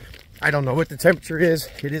 I don't know what the temperature is.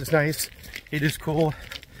 It is nice. It is cool.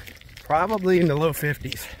 Probably in the low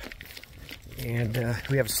 50s. And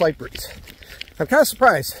we have a slight breeze. I'm kind of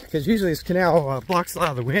surprised because usually this canal blocks a lot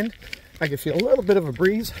of the wind. I can feel a little bit of a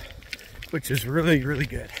breeze, which is really, really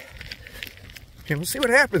good. And we'll see what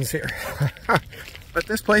happens here. But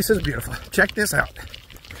this place is beautiful. Check this out.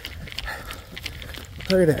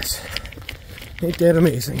 Look at this. Ain't that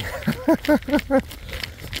amazing?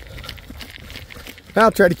 I'll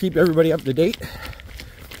try to keep everybody up to date.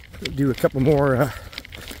 We'll do a couple more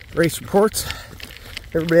race reports.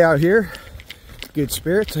 Everybody out here, good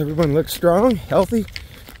spirits. Everyone looks strong, healthy,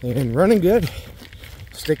 and running good.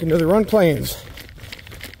 Sticking to the run plans.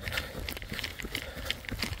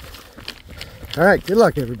 All right, good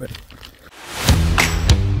luck, everybody.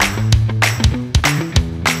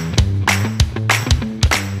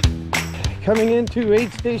 Coming into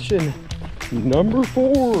aid station number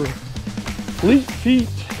 4, Fleet Feet.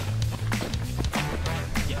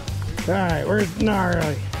 All right, where's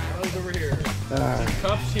Gnarly? Gnarly's over here.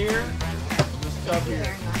 Cups here. This cup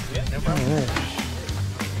here. Yeah, no problem. All right.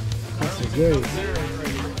 That's a good.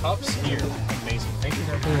 Cups here. Amazing. Thank you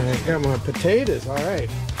very much. All right, got my potatoes. All right.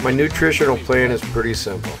 My nutritional plan is pretty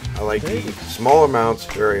simple. I like to eat small amounts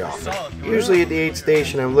very often. Usually at the aid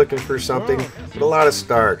station I'm looking for something with a lot of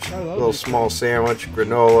starch. A little small sandwich,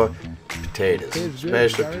 granola, potatoes.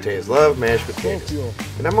 Especially potatoes. Love mashed potatoes.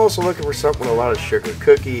 And I'm also looking for something with a lot of sugar.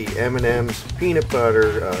 Cookie, M&Ms, peanut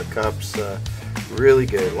butter cups. Really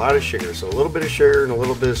good. A lot of sugar. So a little bit of sugar and a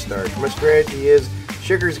little bit of starch. My strategy is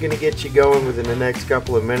sugar is going to get you going within the next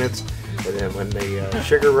couple of minutes. And then when the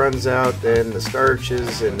sugar runs out, then the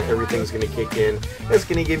starches and everything's going to kick in. That's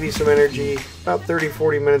going to give you some energy about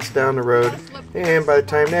 30-40 minutes down the road. And by the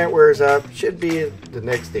time that wears out, should be at the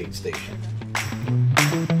next aid station.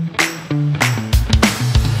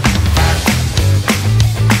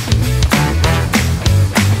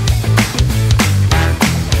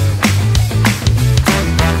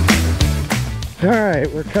 All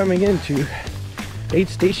right, we're coming into aid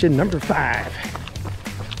station number 5.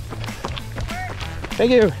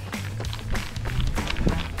 Thank you.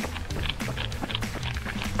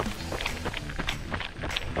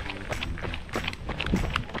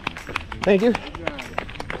 Thank you.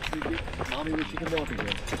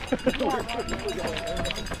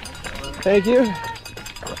 Thank you.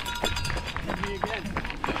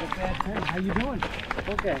 How you doing?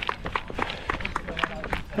 Okay.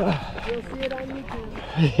 You'll see it on YouTube.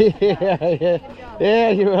 Yeah,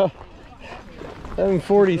 you will.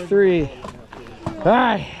 7:43.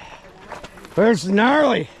 Hi. Where's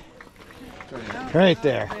Gnarly? Right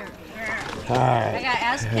there. All right. I got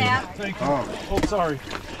ass cap. Thank you. Oh, sorry.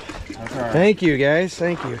 That's all right. Thank you, guys.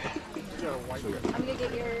 Thank you. I'm gonna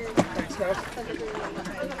get your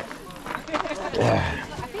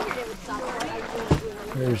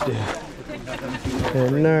There's the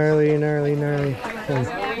gnarly.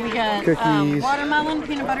 We got Cookies. watermelon,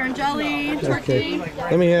 peanut butter and jelly, turkey. Okay.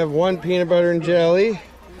 Let me have one peanut butter and jelly.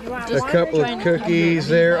 A couple of cookies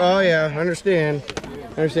there. Oh yeah, understand.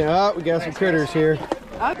 Oh, we got some critters here.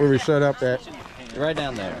 Where we set up at? Right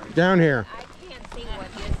down there. Down here.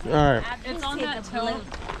 All right. It's on that tote.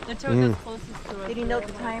 The tote that's closest to it. Did you note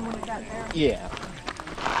the time when you got there? Yeah.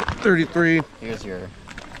 33. Here's your.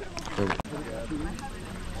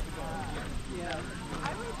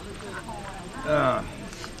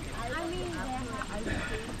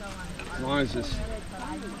 As long as this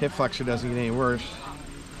hip flexor doesn't get any worse.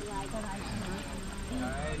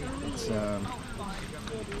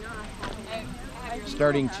 It's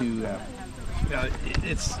starting to.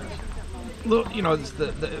 It's little, you know, it's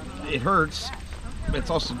it hurts, but it's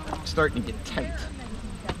also starting to get tight.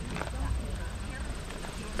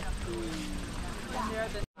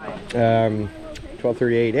 Um,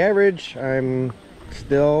 12:38 average. I'm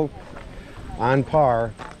still on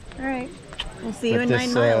par. All right. We'll see you in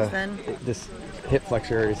 9 miles then. This hip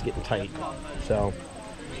flexor area is getting tight, so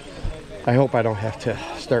I hope I don't have to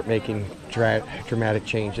start making dramatic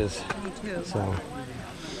changes. Me too. So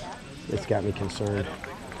it's got me concerned.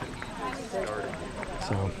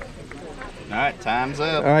 So. All right, time's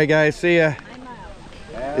up. All right, guys. See ya.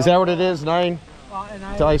 Is that what it is? 9?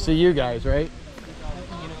 Until I see you guys, right?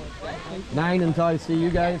 9 until I see you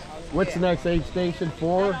guys. What's the next aid station?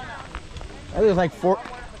 4? I think it's like 4.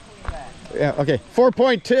 Yeah, okay.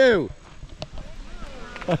 4.2.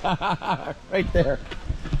 Right there.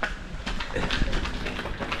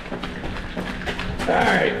 All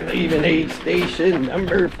right, leaving aid station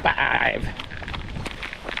number 5.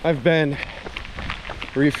 I've been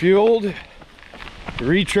refueled,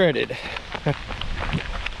 retreaded.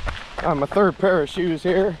 On my 3rd pair of shoes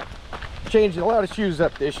here. Changed a lot of shoes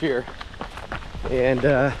up this year. And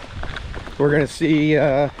we're gonna see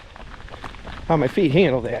how my feet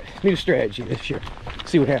handle that. New strategy this year.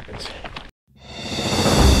 See what happens.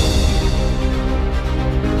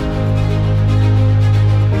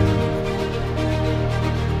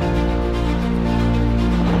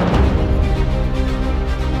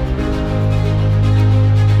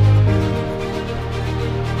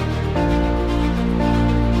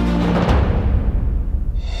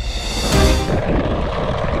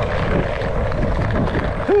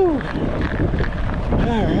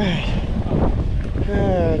 All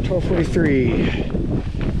right, 12:43.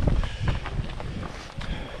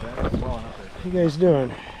 How you guys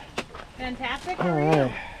doing? Fantastic. All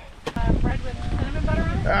right. Bread with cinnamon butter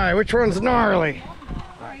on it? All right, which one's gnarly?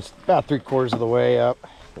 It's about 3/4 of the way up.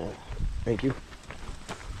 Yeah, thank you.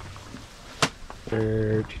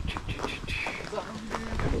 There.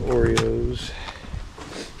 Oreos.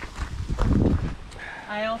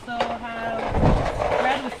 I also have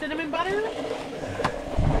bread with cinnamon butter.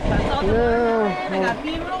 Got salted No, bread. I got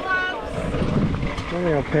bean roll-ups. I think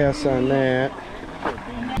I'll pass on that.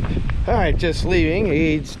 All right, just leaving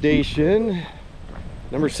aid station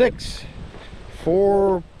number 6.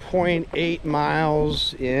 4.8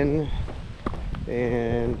 miles in,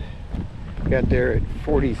 and got there at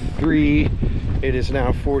 43. It is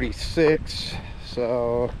now 46.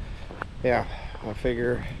 So yeah, I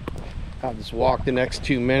figure I'll just walk the next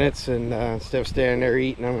 2 minutes, and instead of standing there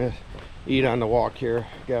eating, I'm gonna eat on the walk here.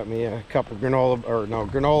 Got me a couple of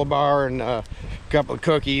granola bar and a couple of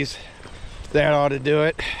cookies. That ought to do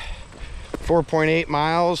it. 4.8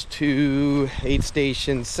 miles to aid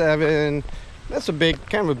station 7. That's a big,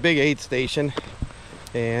 kind of a big aid station,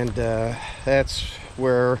 and that's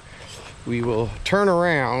where we will turn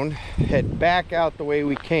around, head back out the way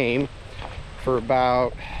we came for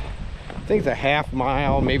about, I think it's a half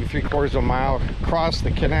mile, maybe 3/4 of a mile, across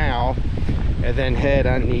the canal, and then head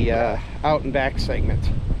on the out and back segment.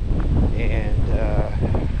 And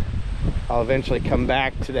I'll eventually come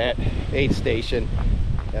back to that aid station.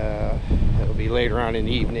 It'll be later on in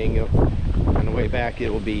the evening. On the way back, it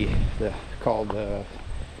will be called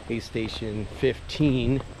aid station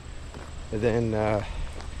 15, and then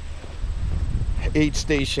aid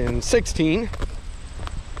station 16,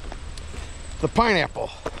 the Pineapple.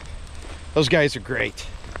 Those guys are great,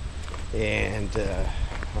 and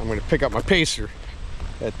I'm going to pick up my pacer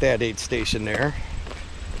at that aid station there.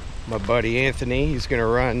 My buddy Anthony, he's going to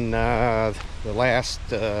run the last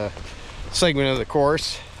segment of the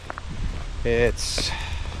course. It's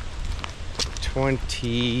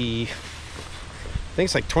 20, I think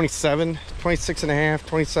it's like 26 and a half,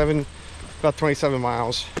 27, about 27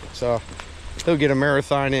 miles. So he'll get a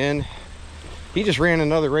marathon in. He just ran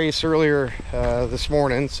another race earlier this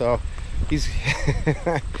morning, so he's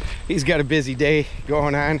he's got a busy day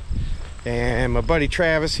going on. And my buddy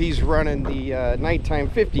Travis, he's running the nighttime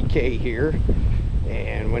 50K here,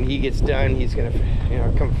 and when he gets done, he's gonna, you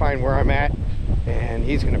know, come find where I'm at, and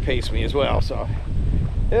he's gonna pace me as well. So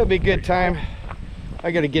it'll be a good time.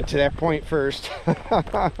 I gotta get to that point first.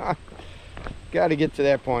 Gotta get to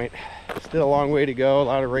that point. Still a long way to go, a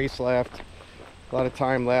lot of race left, a lot of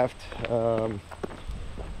time left.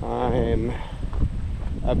 I'm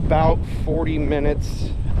about 40 minutes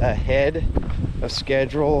ahead of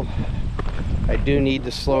schedule. I do need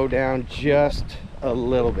to slow down just a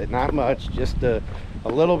little bit, not much, just a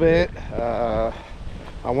little bit. I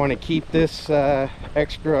want to keep this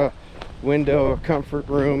extra window of comfort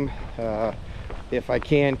room. If I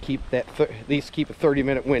can keep that, at least keep a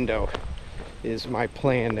 30-minute window is my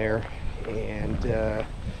plan there, and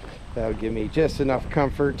that'll give me just enough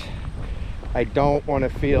comfort. I don't want to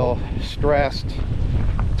feel stressed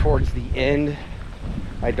towards the end.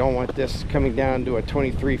 I don't want this coming down to a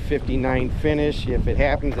 23:59 finish. If it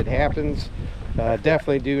happens, it happens.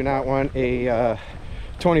 Definitely do not want a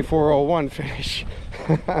 24:01 finish.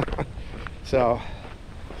 So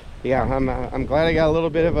yeah, I'm glad I got a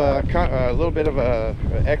little bit of a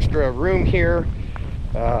extra room here.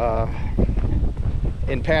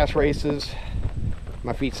 In past races,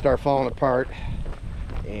 my feet start falling apart,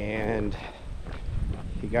 and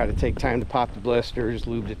you got to take time to pop the blisters,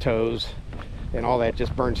 lube the toes, and all that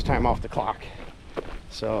just burns time off the clock.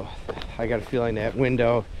 So I got a feeling that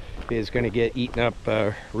window is going to get eaten up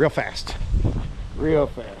real fast. Real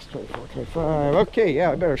fast. 24, 25. Okay,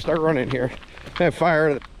 yeah, I better start running here. I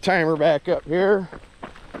fire the timer back up here.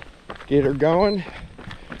 Get her going.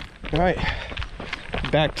 All right,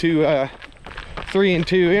 back to 3 and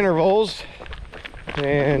 2 intervals,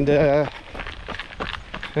 and now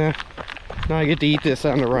I get to eat this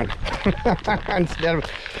on the run instead of.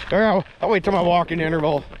 Or I'll wait till my walking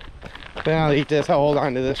interval. Then I'll eat this. I'll hold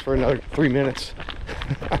on to this for another 3 minutes.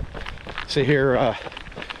 Sit here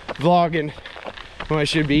vlogging when I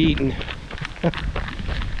should be eating.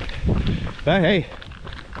 But hey,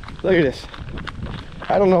 look at this.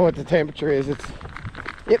 I don't know what the temperature is.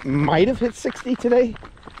 It might have hit 60 today.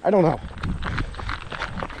 I don't know.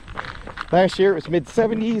 Last year it was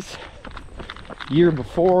mid-70s. Year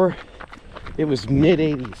before it was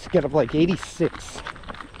mid-80s. Got up like 86.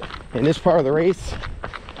 In this part of the race,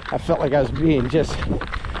 I felt like I was being just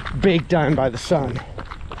baked on by the sun.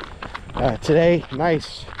 Today,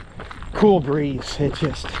 nice cool breeze. It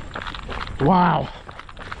just, wow.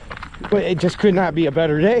 But it just could not be a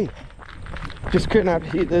better day. Just could not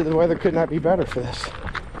be, the weather could not be better for this.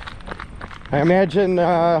 I imagine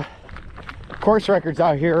course records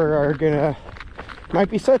out here are might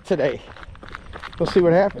be set today. We'll see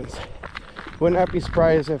what happens. Would not be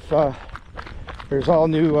surprised if there's all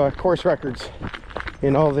new course records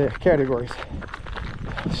in all the categories.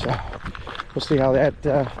 So we'll see how that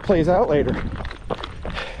plays out later.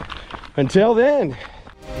 Until then.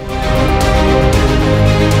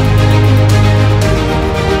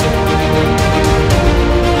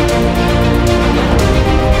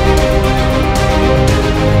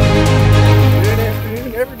 Good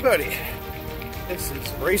afternoon, everybody. This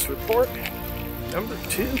is race report number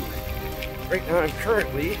 2. Right now I'm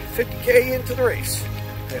currently 50K into the race.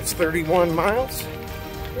 That's 31 miles,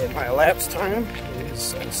 and my elapsed time is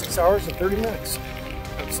 6 hours and 30 minutes.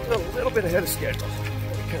 I'm still a little bit ahead of schedule.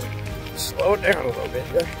 Kind of slow it down a little bit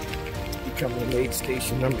here. Becoming to aid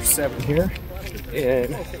station number 7 here,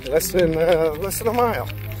 in less than a mile.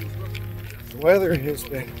 The weather has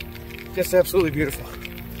been just absolutely beautiful.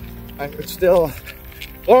 I'm still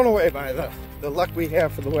blown away by the luck we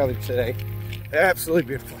have for the weather today. Absolutely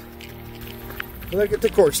beautiful. Look at the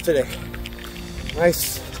course today.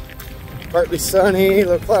 Nice, partly sunny,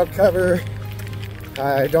 little cloud cover.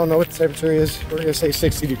 I don't know what the temperature is. We're gonna say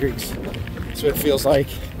 60 degrees. That's what it feels like.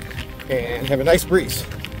 And have a nice breeze.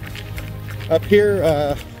 Up here,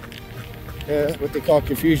 what they call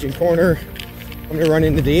Confusion Corner, I'm gonna run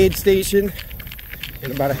into the aid station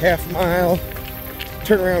in about a half mile,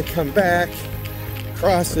 turn around, come back,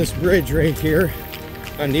 cross this bridge right here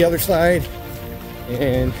on the other side,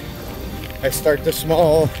 and I start the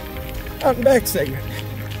small out and back segment.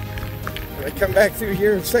 When I come back through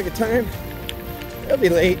here the second time, it'll be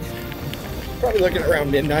late. Probably looking around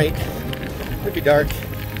midnight. It'll be dark.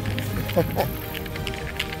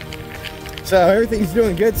 So everything's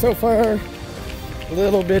doing good so far. A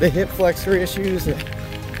little bit of hip flexor issues that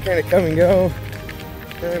kind of come and go.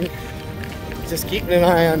 And just keeping an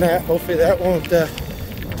eye on that. Hopefully that won't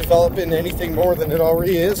develop into anything more than it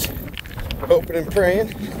already is. Hoping and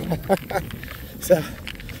praying. So,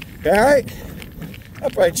 all right. I'll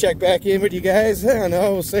probably check back in with you guys. I don't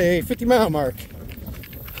know, we'll say 50-mile mark.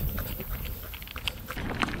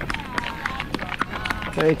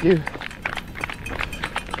 Thank you.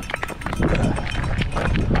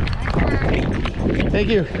 Thank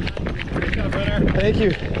you. Thank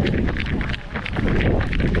you.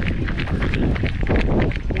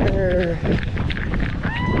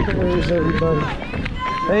 There's everybody.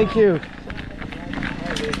 Thank you.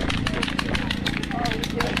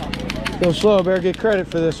 Go slow, better get credit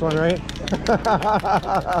for this one, right?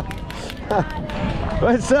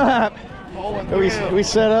 What's up? We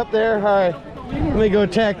set up there? All right. Let me go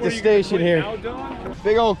attack the station here.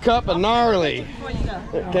 Big old cup of gnarly.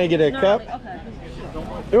 Can I get a cup?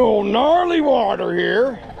 Big old gnarly water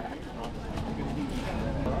here.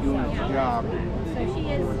 Doing a job.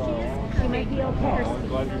 She might be okay.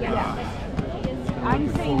 Yeah. Looking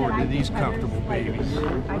forward to these comfortable babies.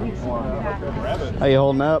 How you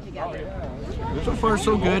holding up? So far,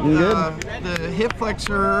 so good. The hip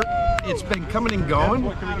flexor, it's been coming and going,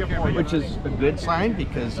 which is a good sign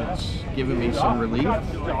because it's giving me some relief.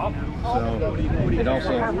 So it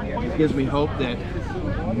also gives me hope that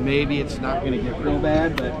maybe it's not going to get real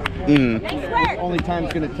bad, but only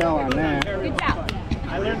time's going to tell on that. Good job.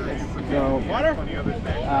 So,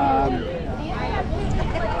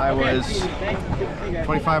 I was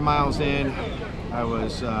 25 miles in. I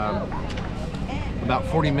was about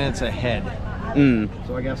 40 minutes ahead.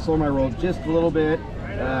 So I got to slow my roll just a little bit.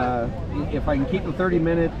 If I can keep the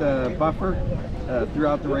 30-minute buffer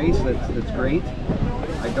throughout the race, that's great.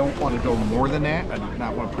 I don't want to go more than that. I do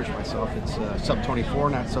not want to push myself. It's sub 24,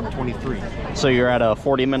 not sub 23. So you're at a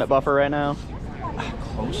 40-minute buffer right now?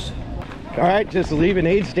 Close. All right, just leaving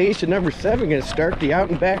aid station number 7. Gonna start the out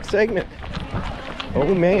and back segment.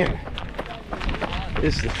 Oh man,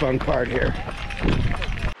 this is the fun part here.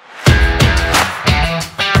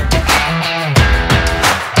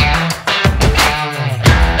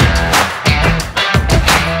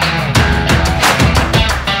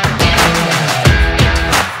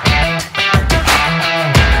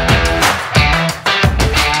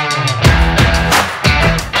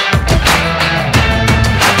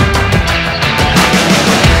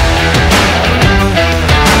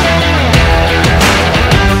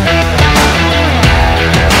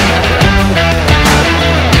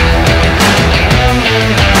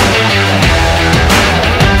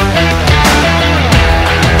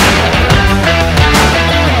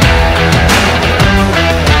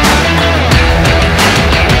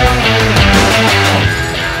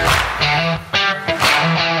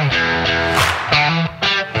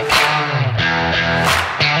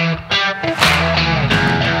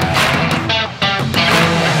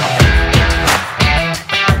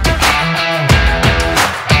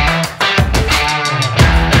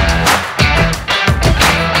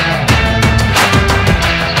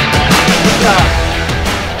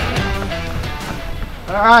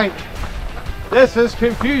 All right, this is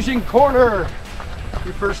Confusion Corner.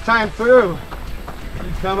 Your first time through.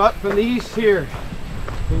 You come up from the east here,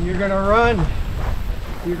 and you're gonna run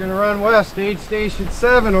west, aid station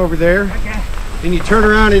 7 over there. Okay. Then you turn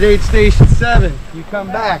around at aid station 7. You come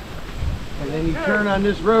back, and then you turn on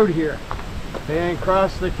this road here, and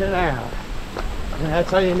cross the canal. And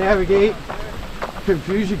that's how you navigate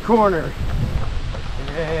Confusion Corner.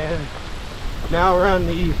 And now we're on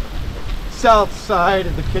the south side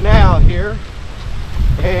of the canal here,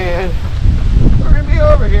 and we're gonna be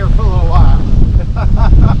over here for a little while.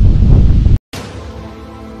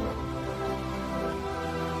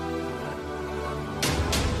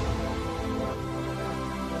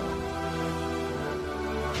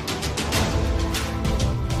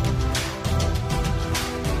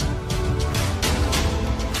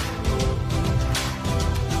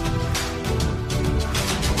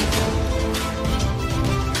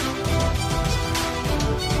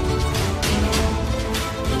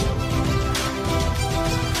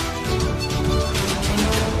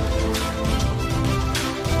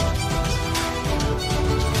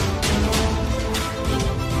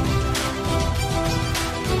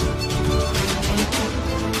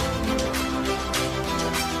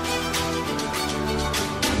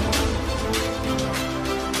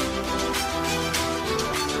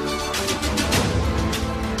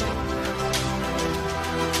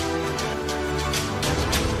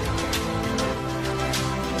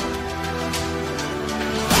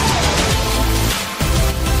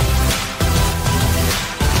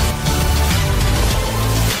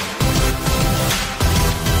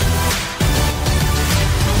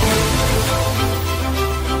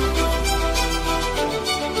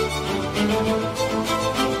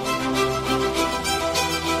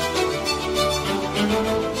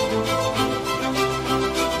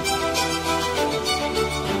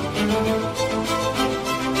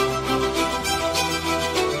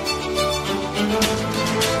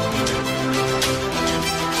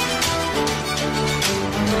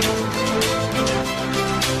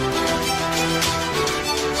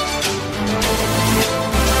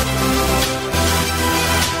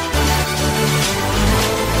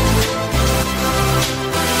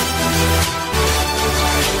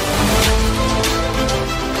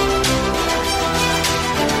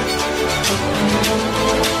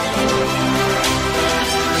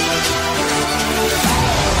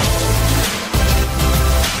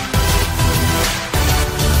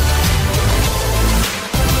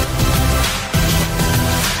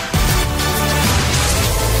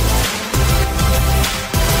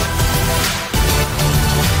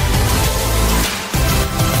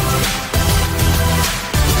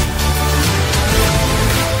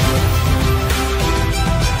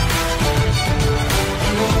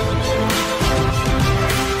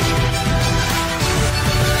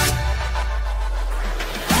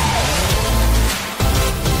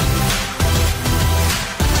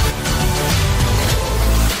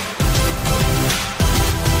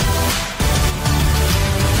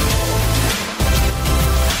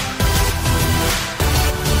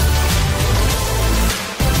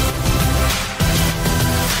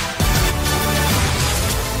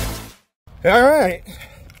 All right,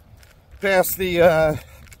 past the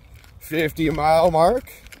 50-mile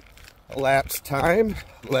mark. Elapsed time,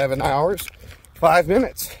 11 hours, 5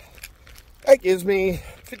 minutes. That gives me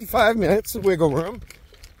 55 minutes of wiggle room.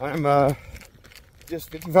 I'm just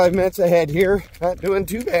 55 minutes ahead here. Not doing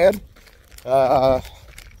too bad.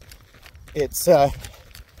 It's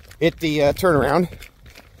hit the turnaround.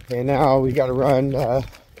 And now we got to run all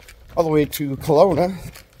the way to Kelowna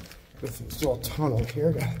with this little tunnel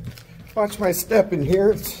here. Watch my step in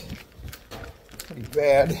here. It's pretty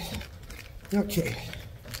bad. Okay.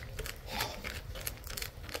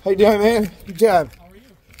 How you doing, man? Good job. How are you?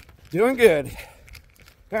 Doing good.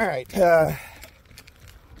 All right.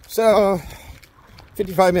 So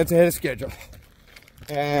 55 minutes ahead of schedule.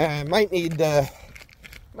 And might need that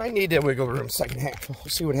wiggle room second half. We'll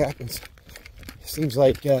see what happens. Seems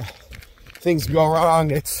like things go wrong.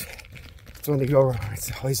 It's when they go wrong.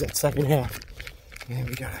 It's always that second half. And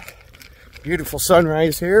we got a beautiful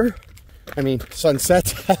sunrise here. I mean,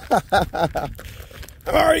 sunset. I'm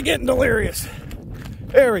already getting delirious.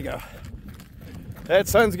 There we go. That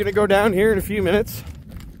sun's gonna go down here in a few minutes.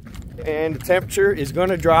 And the temperature is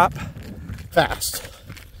gonna drop fast.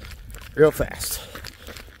 Real fast.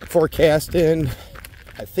 Forecasting,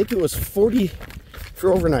 I think it was 40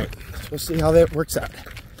 for overnight. So we'll see how that works out.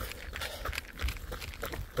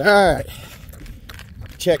 Alright.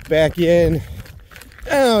 Check back in.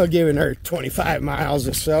 I'll give it her 25 miles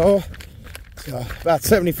or so. So about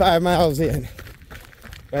 75 miles in.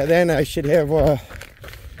 By then I should have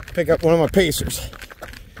pick up one of my pacers.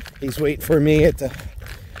 He's waiting for me at the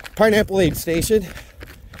Pineapple Aid Station.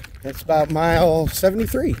 That's about mile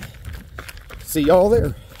 73. See y'all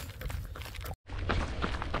there.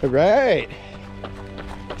 All right.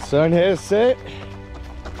 Sun has set.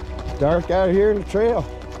 Dark out here in the trail.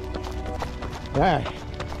 All right.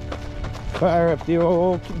 Fire up the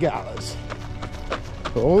old Kigalas.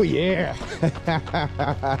 Oh yeah.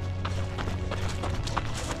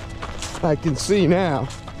 I can see now.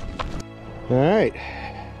 All right.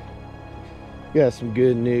 Got some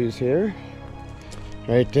good news here.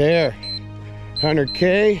 Right there.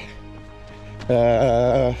 100K.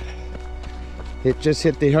 It just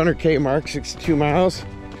hit the 100K mark, 62 miles,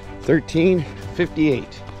 13:58.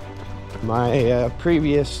 My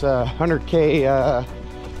previous 100K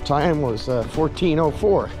time was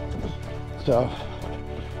 14:04. So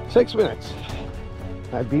 6 minutes.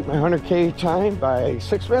 I beat my 100K time by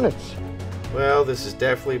 6 minutes. Well, this has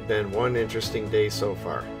definitely been one interesting day so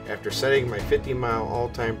far. After setting my 50-mile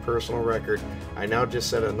all-time personal record, I now just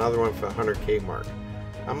set another one for the 100K mark.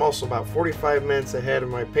 I'm also about 45 minutes ahead of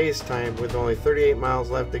my pace time with only 38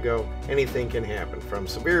 miles left to go. Anything can happen, from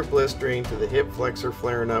severe blistering to the hip flexor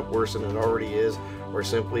flaring up worse than it already is, or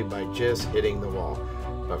simply by just hitting the wall.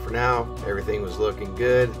 But for now, everything was looking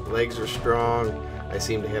good, legs are strong, I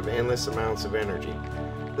seem to have endless amounts of energy.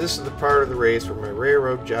 This is the part of the race where my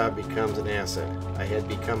railroad job becomes an asset. I had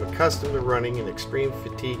become accustomed to running in extreme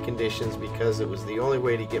fatigue conditions because it was the only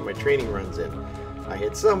way to get my training runs in. I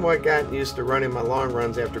had somewhat gotten used to running my long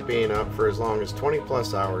runs after being up for as long as 20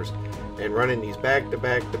 plus hours, and running these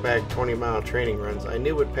back-to-back-to-back 20-mile training runs I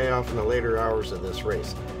knew would pay off in the later hours of this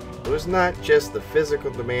race. It was not just the physical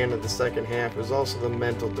demand of the second half, it was also the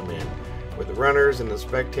mental demand. With the runners and the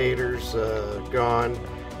spectators gone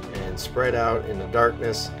and spread out in the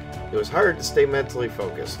darkness, it was hard to stay mentally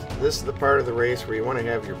focused. This is the part of the race where you want to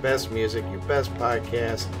have your best music, your best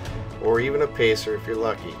podcast, or even a pacer if you're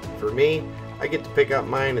lucky. For me, I get to pick up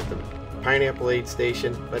mine at the Pineapple Aid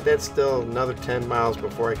Station, but that's still another 10 miles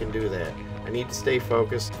before I can do that. I need to stay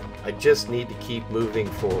focused. I just need to keep moving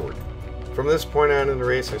forward. From this point on in the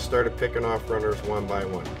race, I started picking off runners one by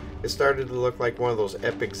one. It started to look like one of those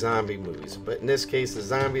epic zombie movies, but in this case the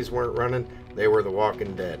zombies weren't running, they were the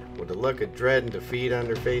walking dead, with a look of dread and defeat on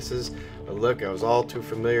their faces, a look I was all too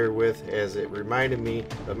familiar with, as it reminded me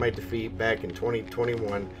of my defeat back in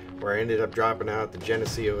 2021 where I ended up dropping out at the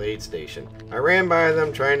Geneseo Aid Station. I ran by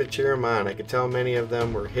them trying to cheer them on. I could tell many of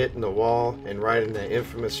them were hitting the wall and riding that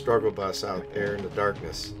infamous struggle bus out there in the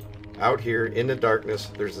darkness. Out here in the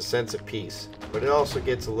darkness, there's a sense of peace, but it also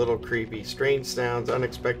gets a little creepy. Strange sounds,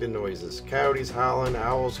 unexpected noises, coyotes howling,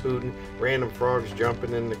 owls hooting, random frogs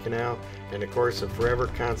jumping in the canal, and of course a forever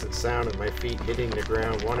constant sound of my feet hitting the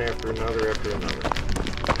ground one after another after another.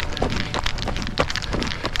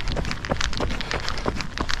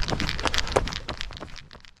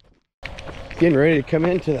 Getting ready to come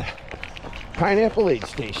into the Pineapple Aid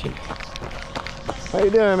Station. How you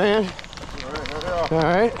doing, man? All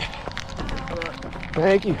right.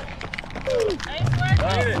 Thank you.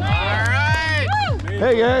 Alright!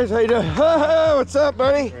 Hey guys, how you doing? What's up,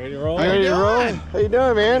 buddy? Ready to roll? Ready to roll? How you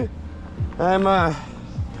doing, man? I'm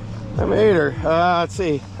I made her. Let's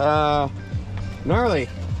see. Gnarly.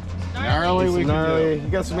 Gnarly, we gnarly. You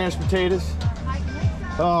got some mashed potatoes?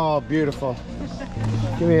 Oh, beautiful.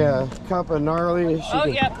 Give me a cup of gnarly. Oh,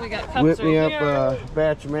 yep, we got cups Whip me right up here. a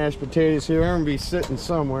batch of mashed potatoes here. I'm gonna be sitting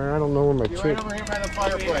somewhere. I don't know where my chick. Right over here by the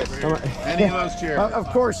fireplace. Any of those chairs. Of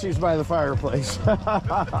course, she's by the fireplace.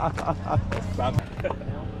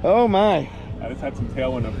 Oh my! I just had some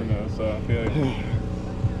tailwind up in there, so I feel like...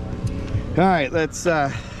 All right, let's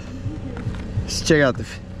check out the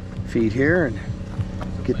feet here and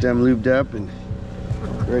get them lubed up and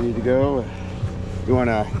ready to go. You want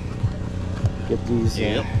to get these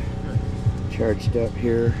charged up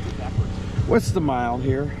here. What's the mile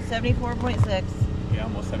here? 74.6. Yeah,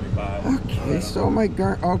 almost 75. Okay, so my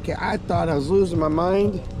God. Okay, I thought I was losing my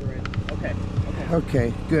mind. Okay.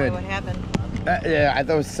 Okay, good. What happened? Yeah, I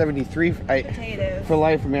thought it was 73. Potatoes. For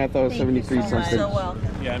life of me, I thought it was 73 something. So welcome.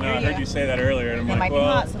 Yeah, no, I heard you say that earlier, and I'm They like, might be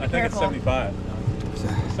well, hot, so be I think it's careful. 75.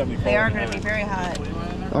 74. They are going to be very hot.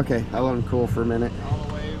 Okay, I'll let them cool for a minute.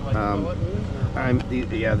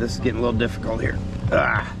 Yeah, this is getting a little difficult here.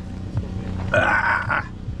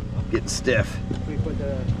 Getting stiff.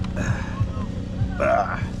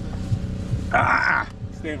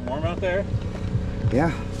 Staying warm out there?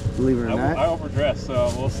 Yeah, believe it or not. I overdressed,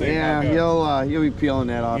 so we'll see. Yeah, you'll be peeling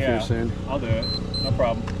that off here soon. I'll do it. No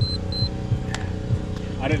problem.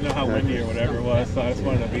 I didn't know how windy or whatever it was, so I just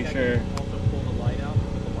wanted to be sure.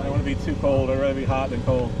 I don't want to be too cold. I'd rather be hot than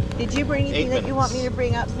cold. Did you bring anything that you want me to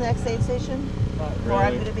bring up to the next aid station? Where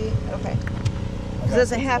I'm going to be? Okay. Because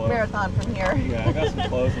it's a half marathon from here. Yeah, I got some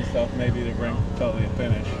clothes and stuff maybe to bring till the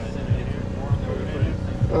finish.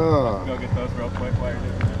 Oh. Go get those real quick while you're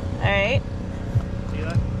doing that. All right.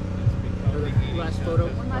 Last photo.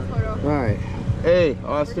 One last photo. All right. Hey,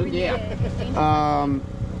 Austin. Yeah.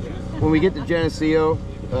 When we get to Geneseo,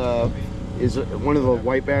 is one of the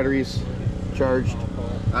white batteries charged?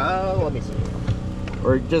 Let me see.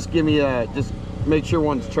 Or just give me just make sure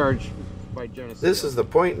one's charged by Geneseo. This is the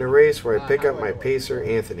point in the race where I pick up my pacer,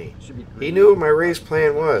 Anthony. He knew what my race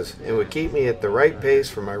plan was and would keep me at the right pace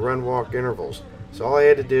for my run-walk intervals. So all I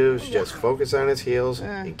had to do was just focus on his heels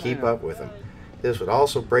and keep up with him. This would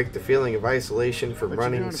also break the feeling of isolation from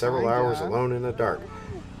running several hours alone in the dark.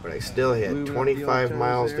 But I still had 25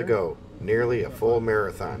 miles to go, nearly a full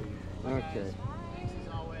marathon. Okay.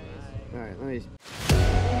 All right, let me...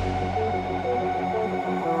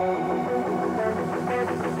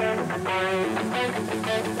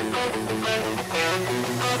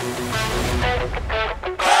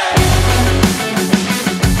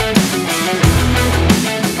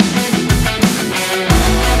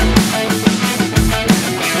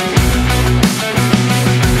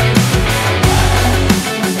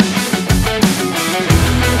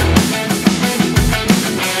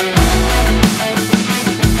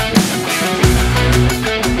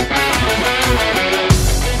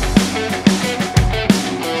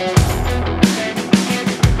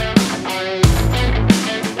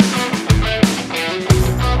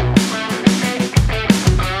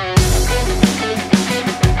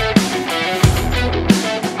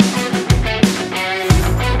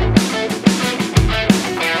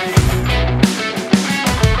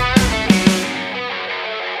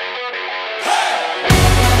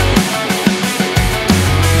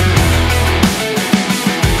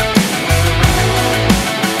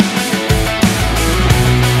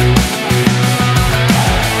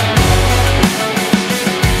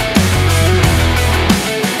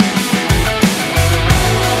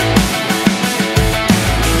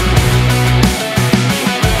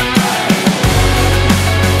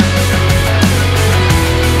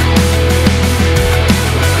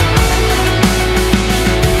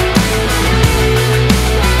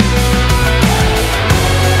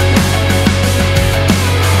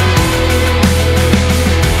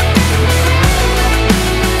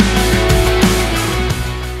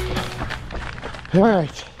 All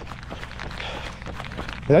right,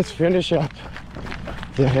 let's finish up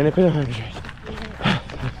the Hennepin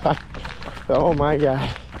 100. Oh my God.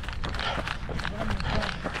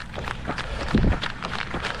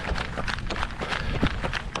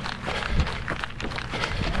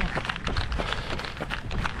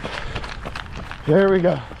 There we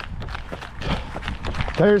go.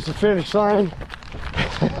 There's the finish line.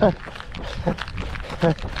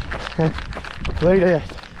 Look at that.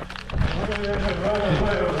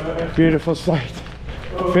 Beautiful sight.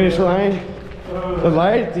 Finish line. The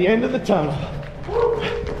light at the end of the tunnel.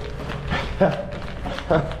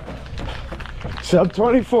 Sub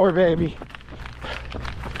 24, baby.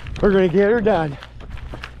 We're gonna get her done.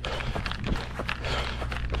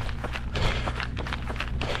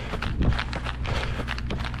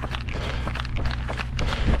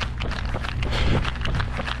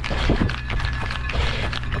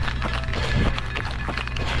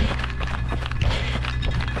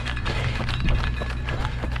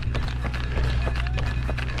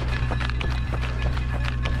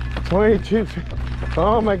 22.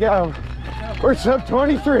 Oh my God. We're sub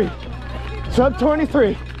 23. Sub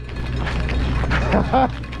 23.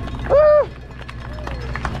 Woo!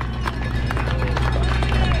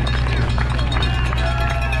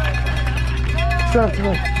 Sub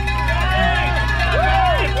 20.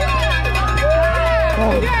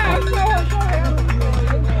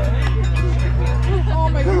 Oh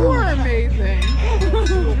my God, you are amazing.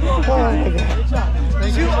 Oh my God.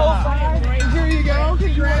 205. Here you go.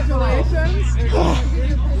 Congratulations.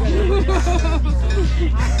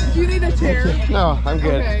 Do you need a chair? No, I'm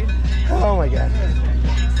good. Okay. Oh my God.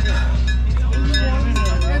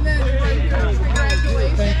 And then right here,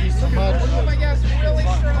 congratulations. Thank you so much. Oh my gosh, really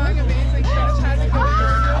strong, amazing finish. How'd it go?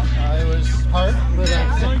 It was hard, but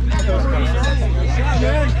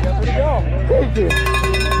Thank you.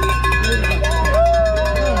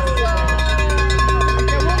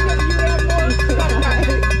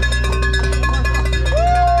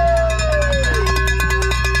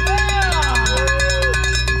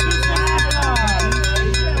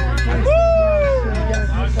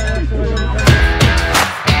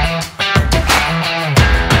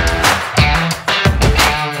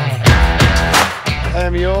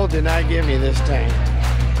 Mule did not give me this tank.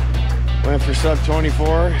 Went for sub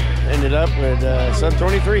 24, ended up with sub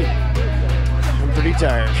 23. I'm pretty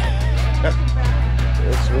tired.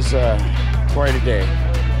 This was quite a day.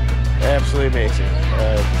 Absolutely amazing.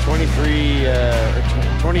 23,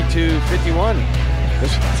 22:51.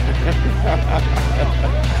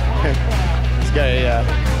 This guy,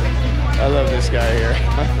 I love this guy here.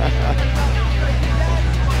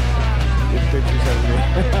 Good pictures of me.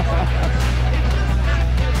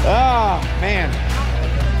 Ah, man,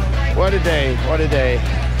 what a day, what a day.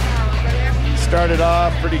 Started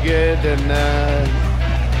off pretty good, and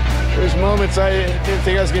there's moments I didn't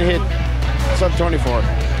think I was gonna hit sub 24.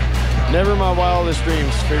 Never in my wildest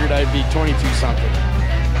dreams figured I'd be 22 something.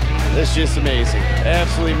 It's just amazing,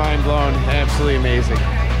 absolutely mind blown, absolutely amazing.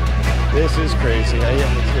 This is crazy. I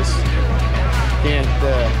just can't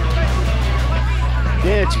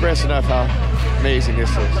express enough how amazing this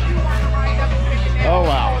is. Oh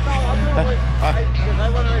wow.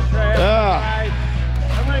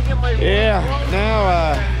 Yeah,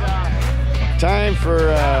 now time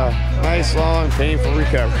for nice long painful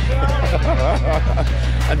recovery.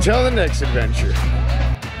 Until the next adventure.